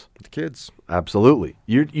watch this? The kids. Absolutely.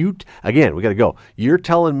 You again, we got to go. You're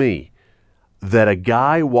telling me that a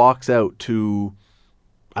guy walks out to,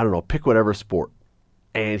 I don't know, pick whatever sport,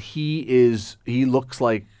 and he looks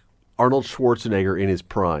like Arnold Schwarzenegger in his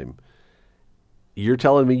prime. You're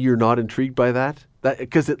telling me you're not intrigued by that?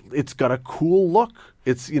 Because it's got a cool look.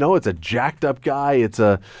 It's it's a jacked up guy. It's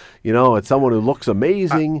it's someone who looks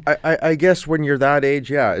amazing. I guess when you're that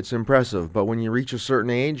age, yeah, it's impressive. But when you reach a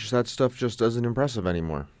certain age, that stuff just isn't impressive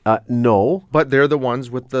anymore. No. But they're the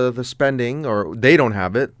ones with the spending, or they don't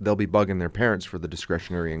have it. They'll be bugging their parents for the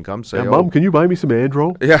discretionary income. Say, Mom, can you buy me some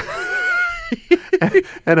Andro? Yeah.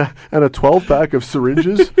 and a 12-pack of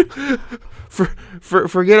syringes.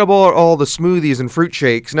 Forget about all the smoothies and fruit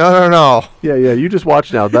shakes. No. Yeah. You just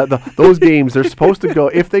watch now. Those games, they're supposed to go.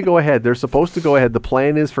 If they go ahead, they're supposed to go ahead. The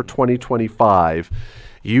plan is for 2025.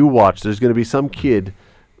 You watch. There's going to be some kid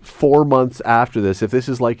 4 months after this. If this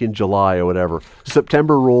is like in July or whatever,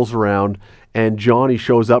 September rolls around and Johnny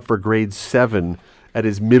shows up for grade 7. at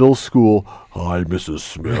his middle school. Hi, Mrs.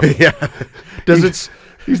 Smith. Yeah.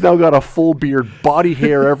 He's now got a full beard, body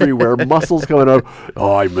hair everywhere, muscles coming out.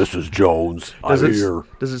 Hi, Mrs. Jones. I'm here.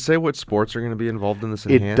 Does it say what sports are going to be involved in this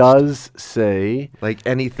It enhanced? does say. Like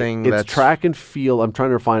anything It's that's... track and field. I'm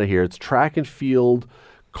trying to find it here. It's track and field,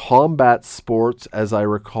 combat sports, as I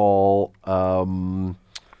recall. Trying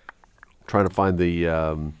to find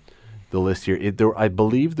the list here. I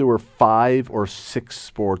believe there were 5 or 6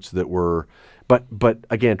 sports that were, but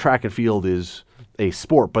again, track and field is a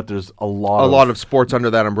sport, but there's a lot of sports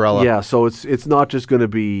under that umbrella. Yeah, so it's not just going to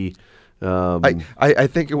be. I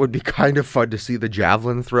think it would be kind of fun to see the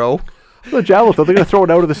javelin throw. The javelin throw, they're going to throw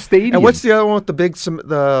it out of the stadium. And what's the other one with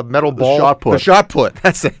the metal ball? Shot put. The shot put.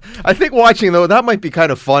 That's it. I think watching though that might be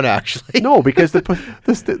kind of fun actually. No, because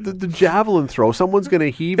the javelin throw, someone's going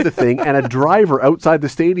to heave the thing, and a driver outside the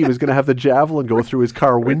stadium is going to have the javelin go through his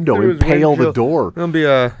car window, impale the door. It'll be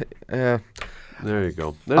a. There you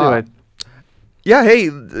go. Anyway. Yeah, hey,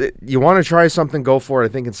 you want to try something, go for it. I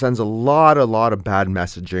think it sends a lot of bad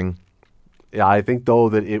messaging. Yeah, I think though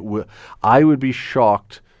that I would be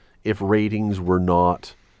shocked if ratings were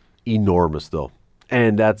not enormous though.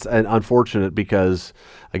 And that's unfortunate because,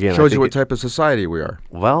 again, shows you what type of society we are.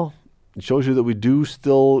 Well, it shows you that we do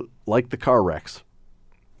still like the car wrecks.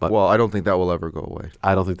 But I don't think that will ever go away.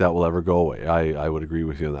 I don't think that will ever go away. I would agree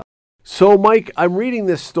with you on that. So, Mike, I'm reading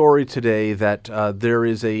this story today that there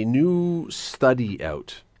is a new study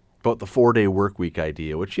out about the 4-day work week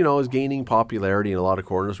idea, which, is gaining popularity in a lot of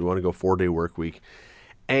corners. We want to go 4-day work week.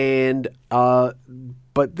 And,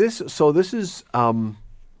 but this is, let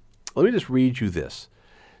me just read you this.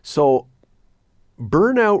 So,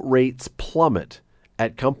 burnout rates plummet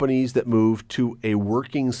at companies that move to a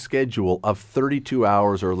working schedule of 32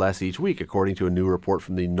 hours or less each week, according to a new report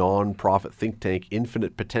from the non-profit think tank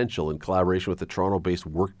Infinite Potential in collaboration with the Toronto-based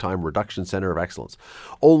Work Time Reduction Center of Excellence.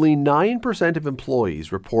 Only 9% of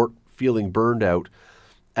employees report feeling burned out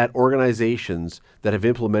at organizations that have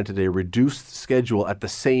implemented a reduced schedule at the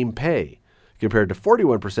same pay, compared to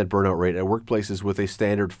 41% burnout rate at workplaces with a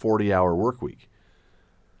standard 40-hour work week.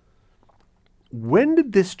 When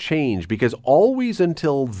did this change? Because always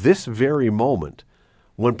until this very moment,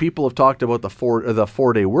 when people have talked about the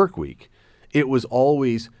 4-day work week, it was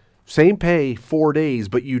always same pay, 4 days,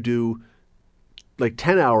 but you do like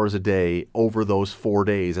 10 hours a day over those 4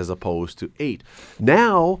 days as opposed to 8.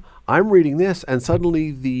 Now I'm reading this and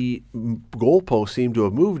suddenly the goalposts seem to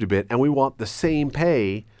have moved a bit and we want the same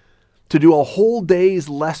pay to do a whole day's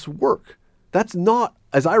less work. That's not,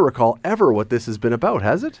 as I recall, ever what this has been about,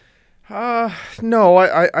 has it? No,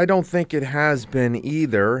 I don't think it has been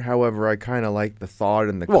either. However, I kind of like the thought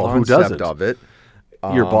and the concept of it.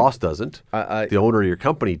 Your boss doesn't. The owner of your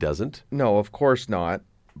company doesn't. No, of course not.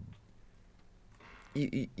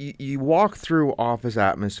 You walk through office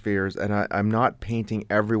atmospheres, and I'm not painting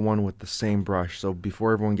everyone with the same brush. So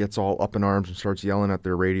before everyone gets all up in arms and starts yelling at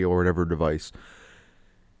their radio or whatever device,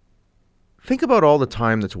 think about all the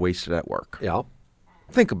time that's wasted at work. Yeah.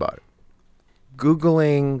 Think about it.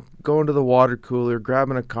 Googling, going to the water cooler,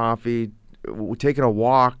 grabbing a coffee, taking a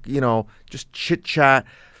walk, just chit chat.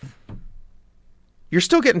 You're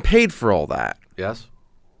still getting paid for all that. Yes.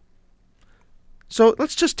 So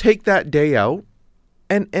let's just take that day out,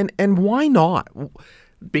 and why not?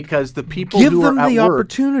 Because the people give who them are at the work,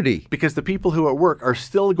 opportunity. Because the people who are at work are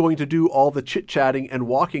still going to do all the chit-chatting and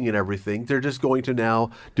walking and everything. They're just going to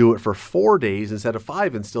now do it for 4 days instead of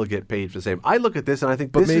 5 and still get paid for the same. I look at this and I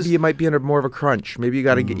think, but maybe you might be under more of a crunch. Maybe you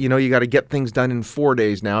got to get, you got to get things done in 4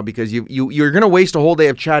 days now because you're going to waste a whole day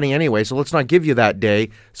of chatting anyway. So let's not give you that day.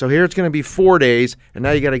 So here it's going to be 4 days, and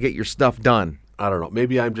now you got to get your stuff done. I don't know.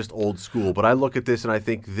 Maybe I'm just old school, but I look at this and I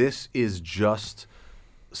think this is just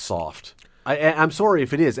soft. I'm sorry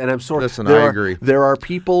if it is, and I'm sorry. Listen, I agree. There are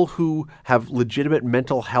people who have legitimate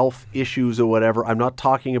mental health issues or whatever. I'm not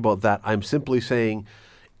talking about that. I'm simply saying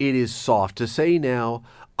it is soft. To say now,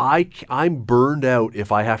 I'm burned out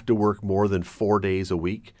if I have to work more than 4 days a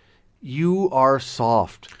week. You are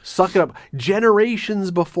soft. Suck it up. Generations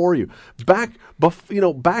before you. Back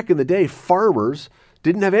in the day, farmers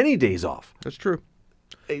didn't have any days off. That's true.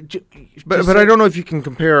 But I don't know if you can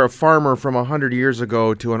compare a farmer from 100 years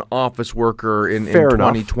ago to an office worker in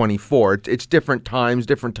 2024. It's different times,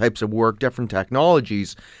 different types of work, different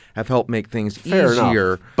technologies have helped make things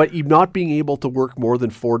easier. But you not being able to work more than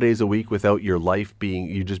 4 days a week without your life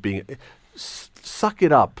being, suck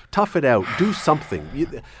it up, tough it out, do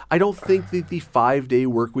something. I don't think that the 5-day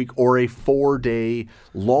work week or a 4-day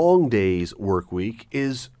long days work week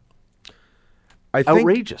is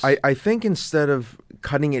outrageous. I think instead of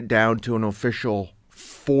cutting it down to an official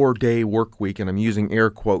 4-day work week, and I'm using air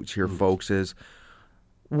quotes here, folks, is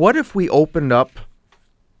what if we open it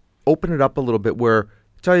up a little bit where,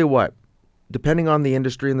 tell you what, depending on the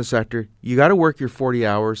industry and the sector, you got to work your 40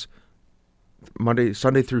 hours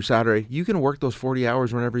Sunday through Saturday. You can work those 40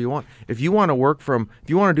 hours whenever you want. If you want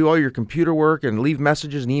to do all your computer work and leave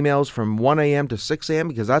messages and emails from 1 a.m. to 6 a.m.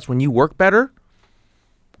 because that's when you work better,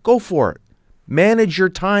 go for it. Manage your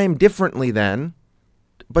time differently then,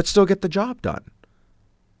 but still get the job done.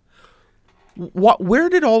 Where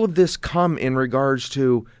did all of this come in regards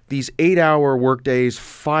to these 8-hour work days,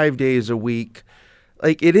 5 days a week?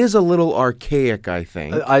 Like, it is a little archaic, I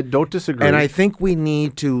think. I don't disagree. And I think we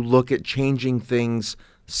need to look at changing things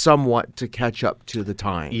somewhat to catch up to the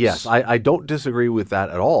times. Yes, I don't disagree with that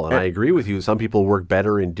at all. And I agree with you. Some people work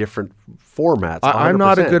better in different formats. I'm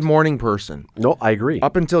not a good morning person. No, I agree.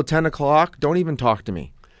 Up until 10 o'clock, don't even talk to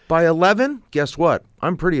me. By 11, guess what?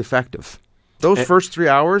 I'm pretty effective. Those first 3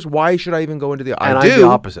 hours, why should I even go into the... I'm the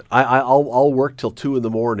opposite. I'll work till 2 in the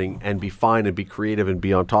morning and be fine and be creative and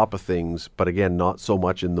be on top of things. But again, not so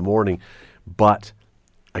much in the morning. But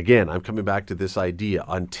again, I'm coming back to this idea.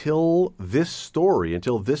 Until this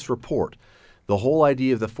report, the whole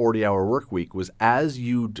idea of the 40-hour work week was of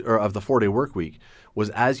the 4-day work week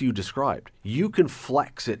was as you described. You can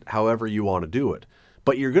flex it however you want to do it,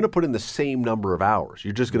 but you're going to put in the same number of hours.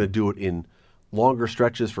 You're just going to do it in longer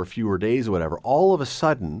stretches for fewer days or whatever. All of a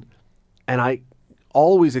sudden, and I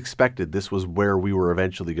always expected this was where we were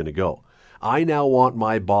eventually going to go. I now want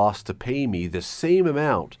my boss to pay me the same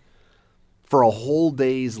amount for a whole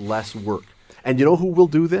day's less work. And you know who will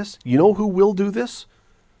do this?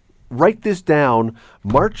 Write this down,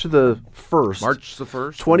 March the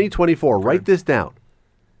 1st, 2024. Okay. Write this down.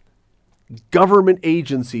 Government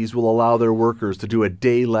agencies will allow their workers to do a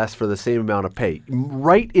day less for the same amount of pay.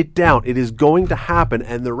 Write it down. It is going to happen.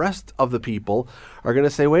 And the rest of the people are going to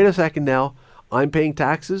say, wait a second now, I'm paying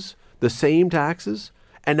taxes, the same taxes,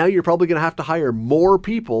 and now you're probably going to have to hire more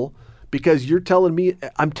people because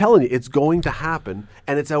I'm telling you, it's going to happen,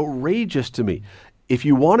 and it's outrageous to me. If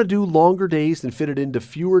you want to do longer days and fit it into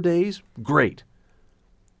fewer days, great.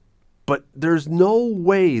 But there's no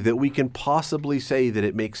way that we can possibly say that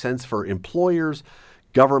it makes sense for employers,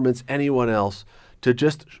 governments, anyone else to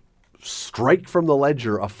just strike from the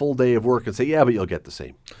ledger a full day of work and say, yeah, but you'll get the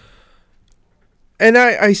same. And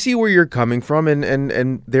I see where you're coming from, and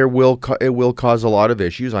it will cause a lot of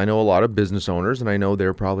issues. I know a lot of business owners, and I know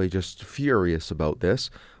they're probably just furious about this.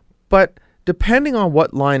 But depending on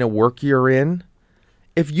what line of work you're in,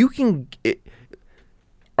 if you can...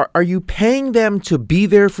 Are you paying them to be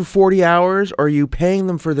there for 40 hours, or are you paying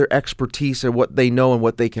them for their expertise and what they know and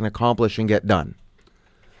what they can accomplish and get done?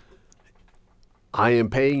 I am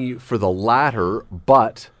paying you for the latter,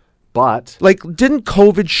 but... Like, didn't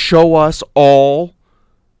COVID show us all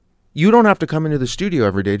you don't have to come into the studio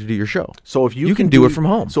every day to do your show? So if you can do it from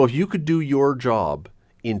home. So if you could do your job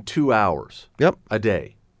in 2 hours a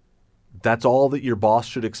day, that's all that your boss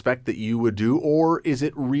should expect that you would do? Or is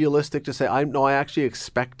it realistic to say, I actually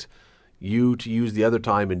expect you to use the other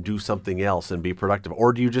time and do something else and be productive?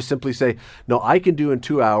 Or do you just simply say, no, I can do in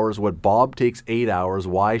 2 hours what Bob takes 8 hours.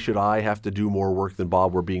 Why should I have to do more work than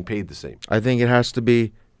Bob? We're being paid the same. I think it has to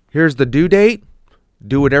be, here's the due date.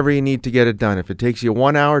 Do whatever you need to get it done. If it takes you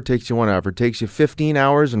 1 hour, it takes you 1 hour. If it takes you 15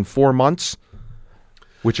 hours and 4 months,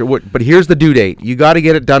 but here's the due date. You got to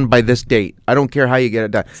get it done by this date. I don't care how you get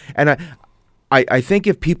it done. And I think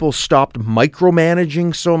if people stopped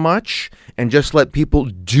micromanaging so much and just let people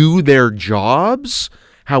do their jobs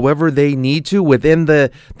however they need to within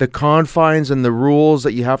the confines and the rules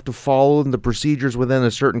that you have to follow and the procedures within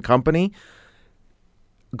a certain company,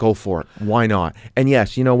 go for it. Why not? And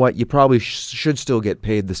yes, you know what? You probably should still get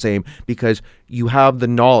paid the same because you have the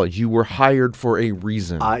knowledge. You were hired for a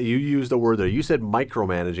reason. You used a word there. You said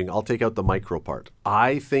micromanaging. I'll take out the micro part.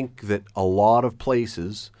 I think that a lot of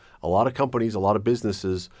places, a lot of companies, a lot of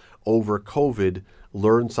businesses over COVID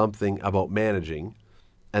learned something about managing,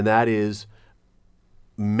 and that is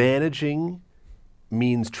managing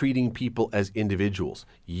means treating people as individuals.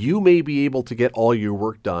 You may be able to get all your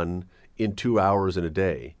work done in 2 hours in a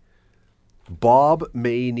day. Bob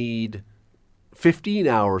may need 15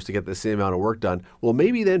 hours to get the same amount of work done. Well,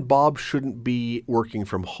 maybe then Bob shouldn't be working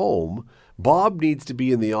from home. Bob needs to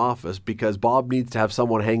be in the office because Bob needs to have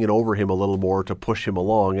someone hanging over him a little more to push him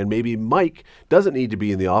along. And maybe Mike doesn't need to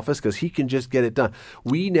be in the office because he can just get it done.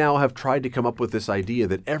 We now have tried to come up with this idea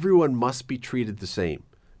that everyone must be treated the same.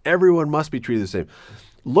 Everyone must be treated the same.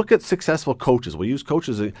 Look at successful coaches. We'll use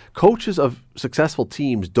coaches. Coaches of successful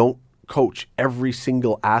teams don't coach every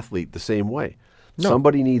single athlete the same way. No.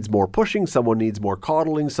 Somebody needs more pushing, someone needs more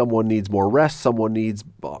coddling, someone needs more rest, someone needs,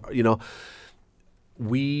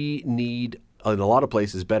 we need in a lot of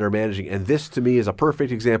places, better managing. And this, to me, is a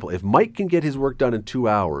perfect example. If Mike can get his work done in 2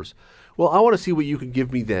 hours, well, I want to see what you can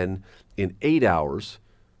give me then in 8 hours.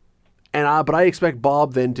 But I expect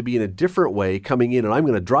Bob then to be in a different way coming in, and I'm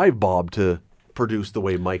going to drive Bob to produce the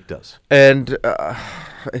way Mike does. And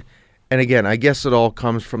again, I guess it all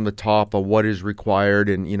comes from the top of what is required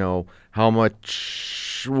and, how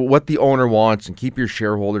much, what the owner wants, and keep your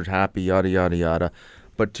shareholders happy, yada, yada, yada.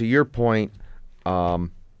 But to your point,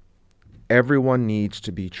 everyone needs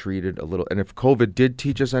to be treated a little. And if COVID did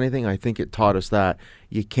teach us anything, I think it taught us that.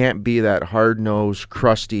 You can't be that hard-nosed,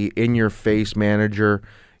 crusty, in-your-face manager.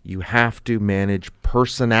 You have to manage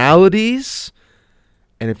personalities.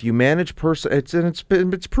 And if you manage it's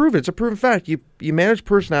proven. It's a proven fact. You manage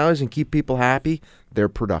personalities and keep people happy, they're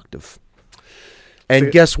productive.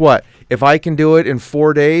 And guess what? If I can do it in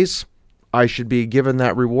 4 days, I should be given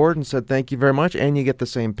that reward and said, thank you very much, and you get the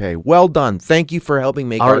same pay. Well done. Thank you for helping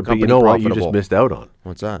make our company profitable. But you know what you just missed out on?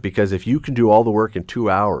 What's that? Because if you can do all the work in 2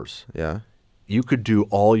 hours, you could do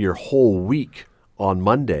all your whole week on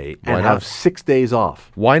Monday and have 6 days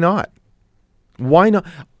off. Why not? Why not?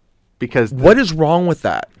 Because what is wrong with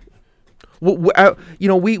that?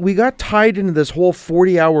 We got tied into this whole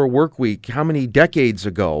 40-hour work week how many decades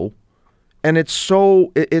ago, and it's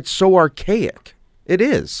so archaic. It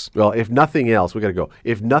is. Well, if nothing else, we got to go.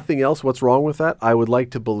 If nothing else, what's wrong with that? I would like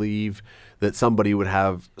to believe that somebody would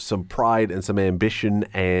have some pride and some ambition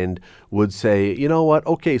and would say, you know what?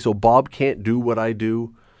 Okay, so Bob can't do what I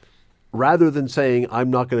do. Rather than saying, I'm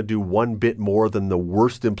not going to do one bit more than the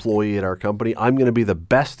worst employee at our company, I'm going to be the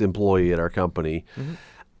best employee at our company.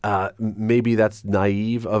 Mm-hmm. Maybe that's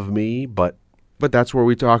naive of me, but that's where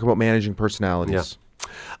we talk about managing personalities. Yeah.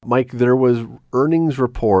 Mike, there was earnings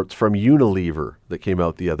reports from Unilever that came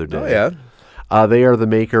out the other day. Oh, yeah. They are the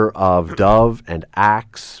maker of Dove and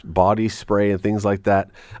Axe body spray and things like that.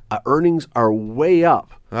 Earnings are way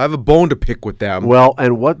up. I have a bone to pick with them. Well,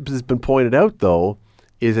 and what has been pointed out, though,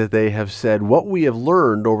 is that they have said what we have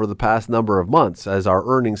learned over the past number of months as our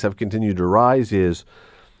earnings have continued to rise is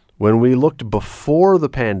when we looked before the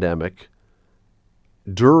pandemic,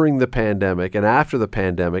 during the pandemic, and after the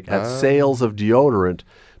pandemic at sales of deodorant,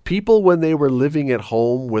 people, when they were living at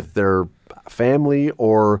home with their family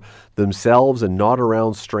or themselves and not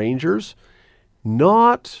around strangers,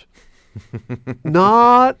 not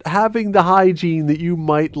having the hygiene that you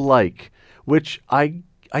might like, which I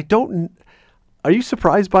don't... Are you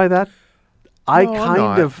surprised by that? I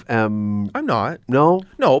kind of am. I'm not. No?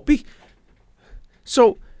 No.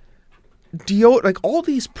 So, like all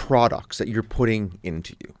these products that you're putting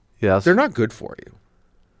into you, yes, they're not good for you.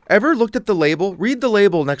 Ever looked at the label? Read the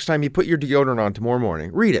label next time you put your deodorant on tomorrow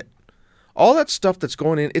morning. Read it. All that stuff that's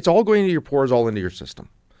going in, it's all going into your pores, all into your system.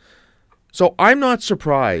 So I'm not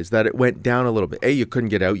surprised that it went down a little bit. You couldn't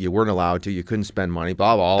get out. You weren't allowed to. You couldn't spend money,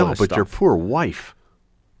 blah, blah, all this stuff. No, but your poor wife.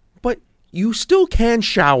 But you still can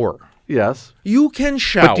shower. Yes. You can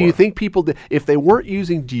shower. But do you think people, if they weren't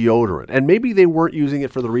using deodorant, and maybe they weren't using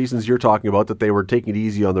it for the reasons you're talking about, that they were taking it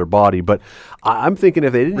easy on their body, but I'm thinking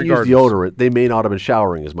if they didn't use deodorant, they may not have been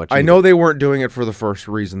showering as much. I know they weren't doing it for the first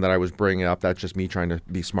reason that I was bringing up. That's just me trying to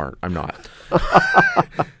be smart. I'm not.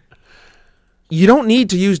 You don't need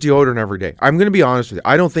to use deodorant every day. I'm going to be honest with you.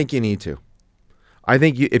 I don't think you need to. I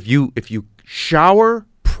think if you shower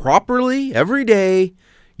properly every day,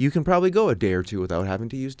 you can probably go a day or two without having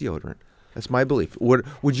to use deodorant. That's my belief.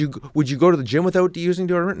 Would you go to the gym without using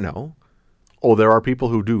deodorant? No. Oh, there are people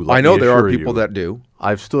who do. I know there are people that do.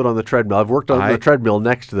 I've stood on the treadmill. I've worked on the treadmill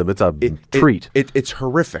next to them. It's a treat. It's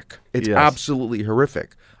horrific. It's absolutely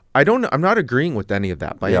horrific. I'm not agreeing with any of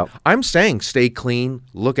that. But I'm saying stay clean,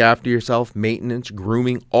 look after yourself, maintenance,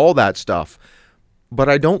 grooming, all that stuff. But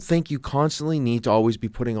I don't think you constantly need to always be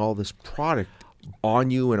putting all this product on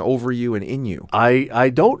you and over you and in you.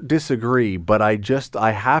 I don't disagree, but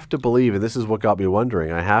I have to believe, and this is what got me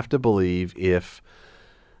wondering, I have to believe if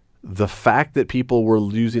the fact that people were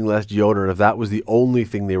using less deodorant, if that was the only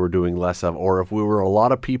thing they were doing less of, or if we were a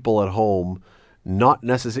lot of people at home, not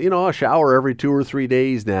necessarily, a shower every 2 or 3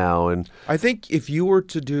 days now. And I think if you were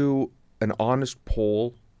to do an honest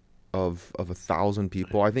poll of 1,000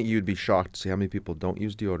 people, I think you'd be shocked to see how many people don't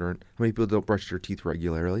use deodorant, how many people don't brush their teeth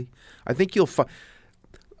regularly. I think you'll find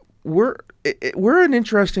we're an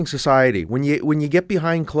interesting society. When you get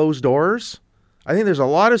behind closed doors, I think there's a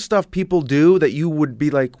lot of stuff people do that you would be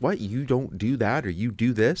like, what? You don't do that, or you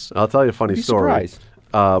do this? I'll tell you a funny story.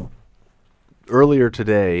 Earlier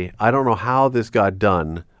today, I don't know how this got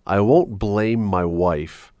done. I won't blame my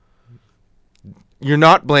wife. You're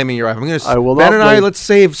not blaming your wife. I'm going to. I will Ben not and I. blame- Let's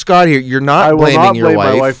save Scott here. You're not I will blaming not your blame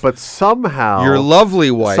wife. my wife, but somehow, your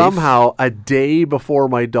lovely wife. somehow, a day before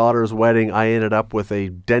my daughter's wedding, I ended up with a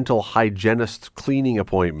dental hygienist cleaning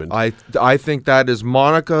appointment. I think that is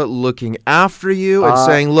Monica looking after you and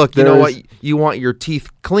saying, look, you know what? You want your teeth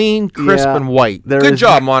clean, crisp, and white. Good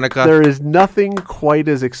job, Monica. There is nothing quite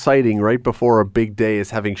as exciting right before a big day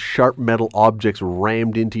as having sharp metal objects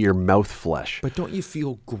rammed into your mouth flesh. But don't you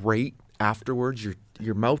feel great afterwards?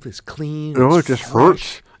 Your mouth is clean. No, it it's just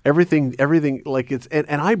fresh. hurts. Everything like it's and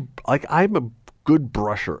I'm a good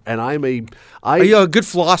brusher, and Are you a good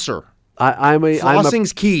flosser?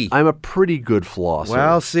 Flossing's key. I'm a pretty good flosser.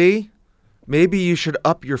 Well, see, maybe you should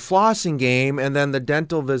up your flossing game, and then the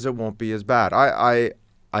dental visit won't be as bad.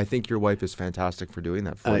 I think your wife is fantastic for doing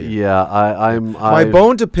that for you. Yeah, My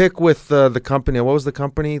bone to pick with the company. What was the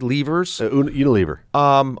company? Levers. Unilever.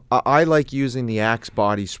 I like using the Axe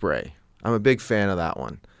body spray. I'm a big fan of that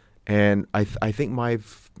one, and I think my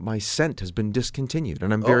scent has been discontinued,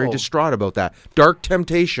 and I'm very distraught about that. Dark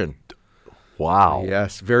Temptation. Wow.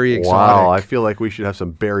 Yes, very exotic. Wow, I feel like we should have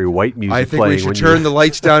some Barry White music I think playing. we should turn the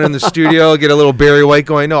lights down in the studio, get a little Barry White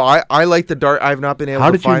going. No, I like the dark. I've not been able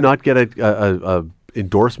How to did find you not get a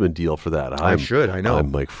endorsement deal for that? I should. I know.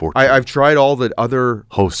 I'm Mike Fortin, I've tried all the other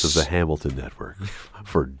host of the Hamilton Network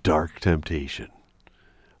for Dark Temptation.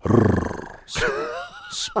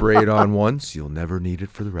 Spray it on once, you'll never need it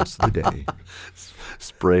for the rest of the day.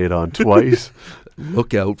 Spray it on twice.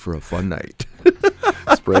 Look out for a fun night.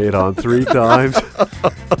 Spray it on 3 times.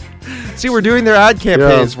 See, we're doing their ad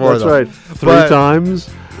campaigns for that's them. right. 3 times.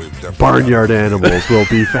 Barnyard animals will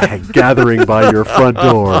be gathering by your front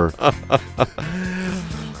door.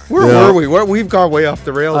 Where were we? We've gone way off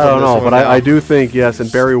the rails. I don't know, but I do think, yes,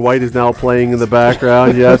 and Barry White is now playing in the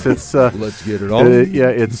background. Yes, it's let's get it on.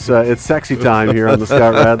 It's sexy time here on the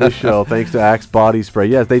Scott Radley Show, thanks to Axe Body Spray.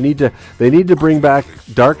 Yes, they need to bring back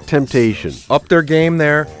Dark Temptation. Up their game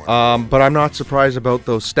there, but I'm not surprised about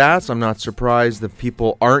those stats. I'm not surprised that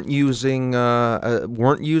people weren't using,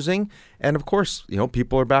 and of course,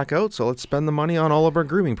 people are back out. So let's spend the money on all of our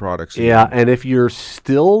grooming products. Yeah, and if you're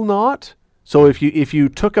still not. So if you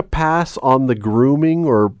took a pass on the grooming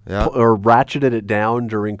or ratcheted it down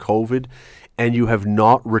during COVID, and you have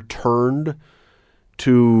not returned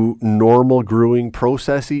to normal grooming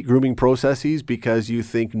processes because you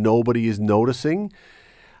think nobody is noticing,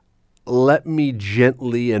 let me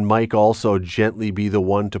gently, and Mike also gently, be the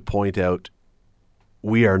one to point out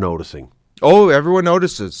we are noticing. Oh, everyone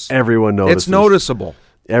notices. Everyone notices. It's noticeable.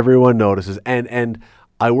 Everyone notices. And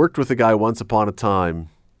I worked with a guy once upon a time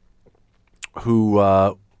who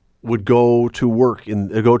would go to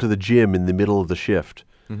the gym in the middle of the shift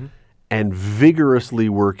and vigorously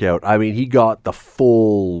work out. I mean, he got the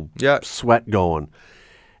full sweat going.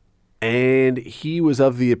 And he was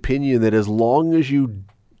of the opinion that as long as you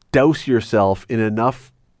douse yourself in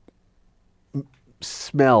enough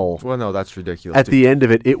smell, well, no, that's ridiculous. at the end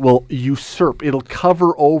of it, it will usurp. It'll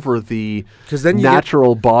cover over the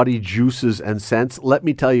natural body juices and scents. Let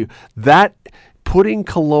me tell you, that putting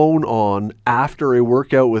cologne on after a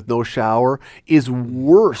workout with no shower is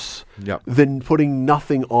worse than putting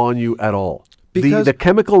nothing on you at all. The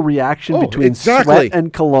chemical reaction between sweat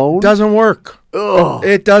and cologne doesn't work. Ugh.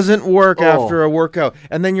 It doesn't work after a workout,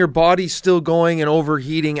 and then your body's still going and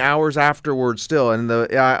overheating hours afterwards still. And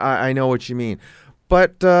I know what you mean,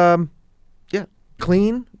 but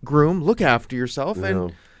clean, groom, look after yourself,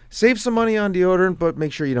 and save some money on deodorant, but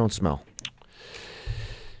make sure you don't smell.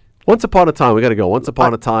 Once upon a time, we got to go. Once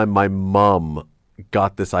upon a time, my mom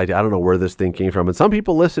got this idea. I don't know where this thing came from, and some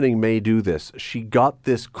people listening may do this. She got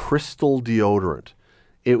this crystal deodorant.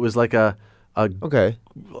 It was like it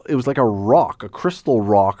was like a rock, a crystal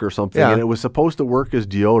rock or something, and it was supposed to work as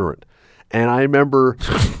deodorant. And I remember,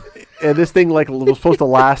 and this thing was supposed to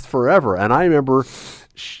last forever. And I remember,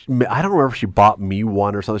 I don't remember if she bought me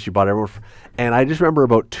one or something. She bought everyone, and I just remember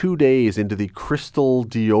about 2 days into the crystal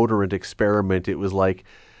deodorant experiment, it was like,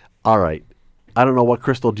 all right, I don't know what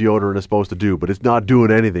crystal deodorant is supposed to do, but it's not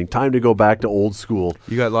doing anything. Time to go back to old school.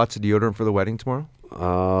 You got lots of deodorant for the wedding tomorrow?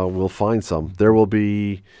 We'll find some. There will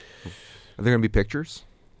be. Are there going to be pictures?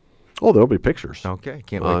 Oh, there'll be pictures. Okay,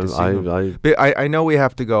 can't wait to see them. I know we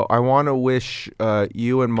have to go. I want to wish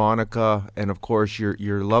you and Monica, and of course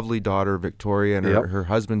your lovely daughter Victoria and her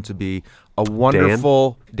husband to be a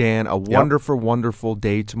wonderful wonderful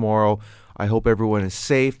day tomorrow. I hope everyone is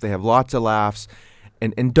safe. They have lots of laughs.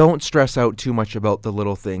 And don't stress out too much about the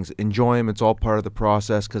little things. Enjoy them. It's all part of the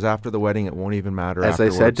process, because after the wedding, it won't even matter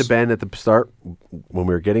afterwards. As I said to Ben at the start, when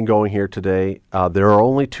we were getting going here today, there are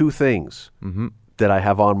only 2 things that I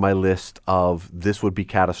have on my list of this would be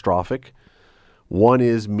catastrophic. One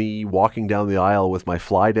is me walking down the aisle with my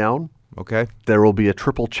fly down. Okay. There will be a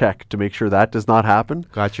triple check to make sure that does not happen.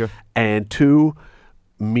 Gotcha. And 2,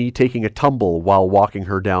 me taking a tumble while walking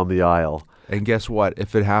her down the aisle. And guess what?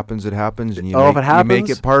 If it happens, it happens. And you you make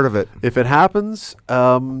it part of it. If it happens,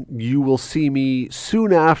 you will see me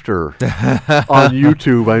soon after on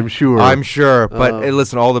YouTube, I'm sure. I'm sure. But hey,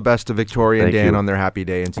 listen, all the best to Victoria and Dan you. on their happy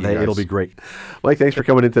day. And to you guys. It'll be great. Mike, thanks for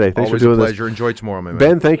coming in today. Thanks Always for doing a pleasure. this. Enjoy tomorrow, my man.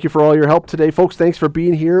 Ben, thank you for all your help today. Folks, thanks for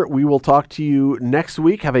being here. We will talk to you next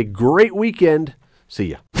week. Have a great weekend. See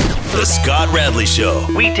ya. The Scott Radley Show.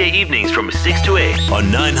 Weekday evenings from 6 to 8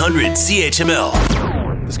 on 900 CHML.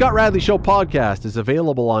 The Scott Radley Show podcast is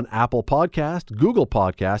available on Apple Podcast, Google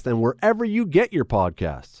Podcast, and wherever you get your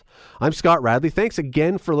podcasts. I'm Scott Radley. Thanks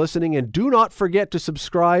again for listening, and do not forget to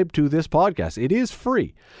subscribe to this podcast. It is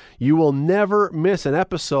free. You will never miss an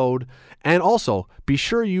episode, and also be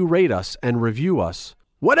sure you rate us and review us.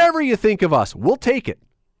 Whatever you think of us, we'll take it.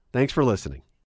 Thanks for listening.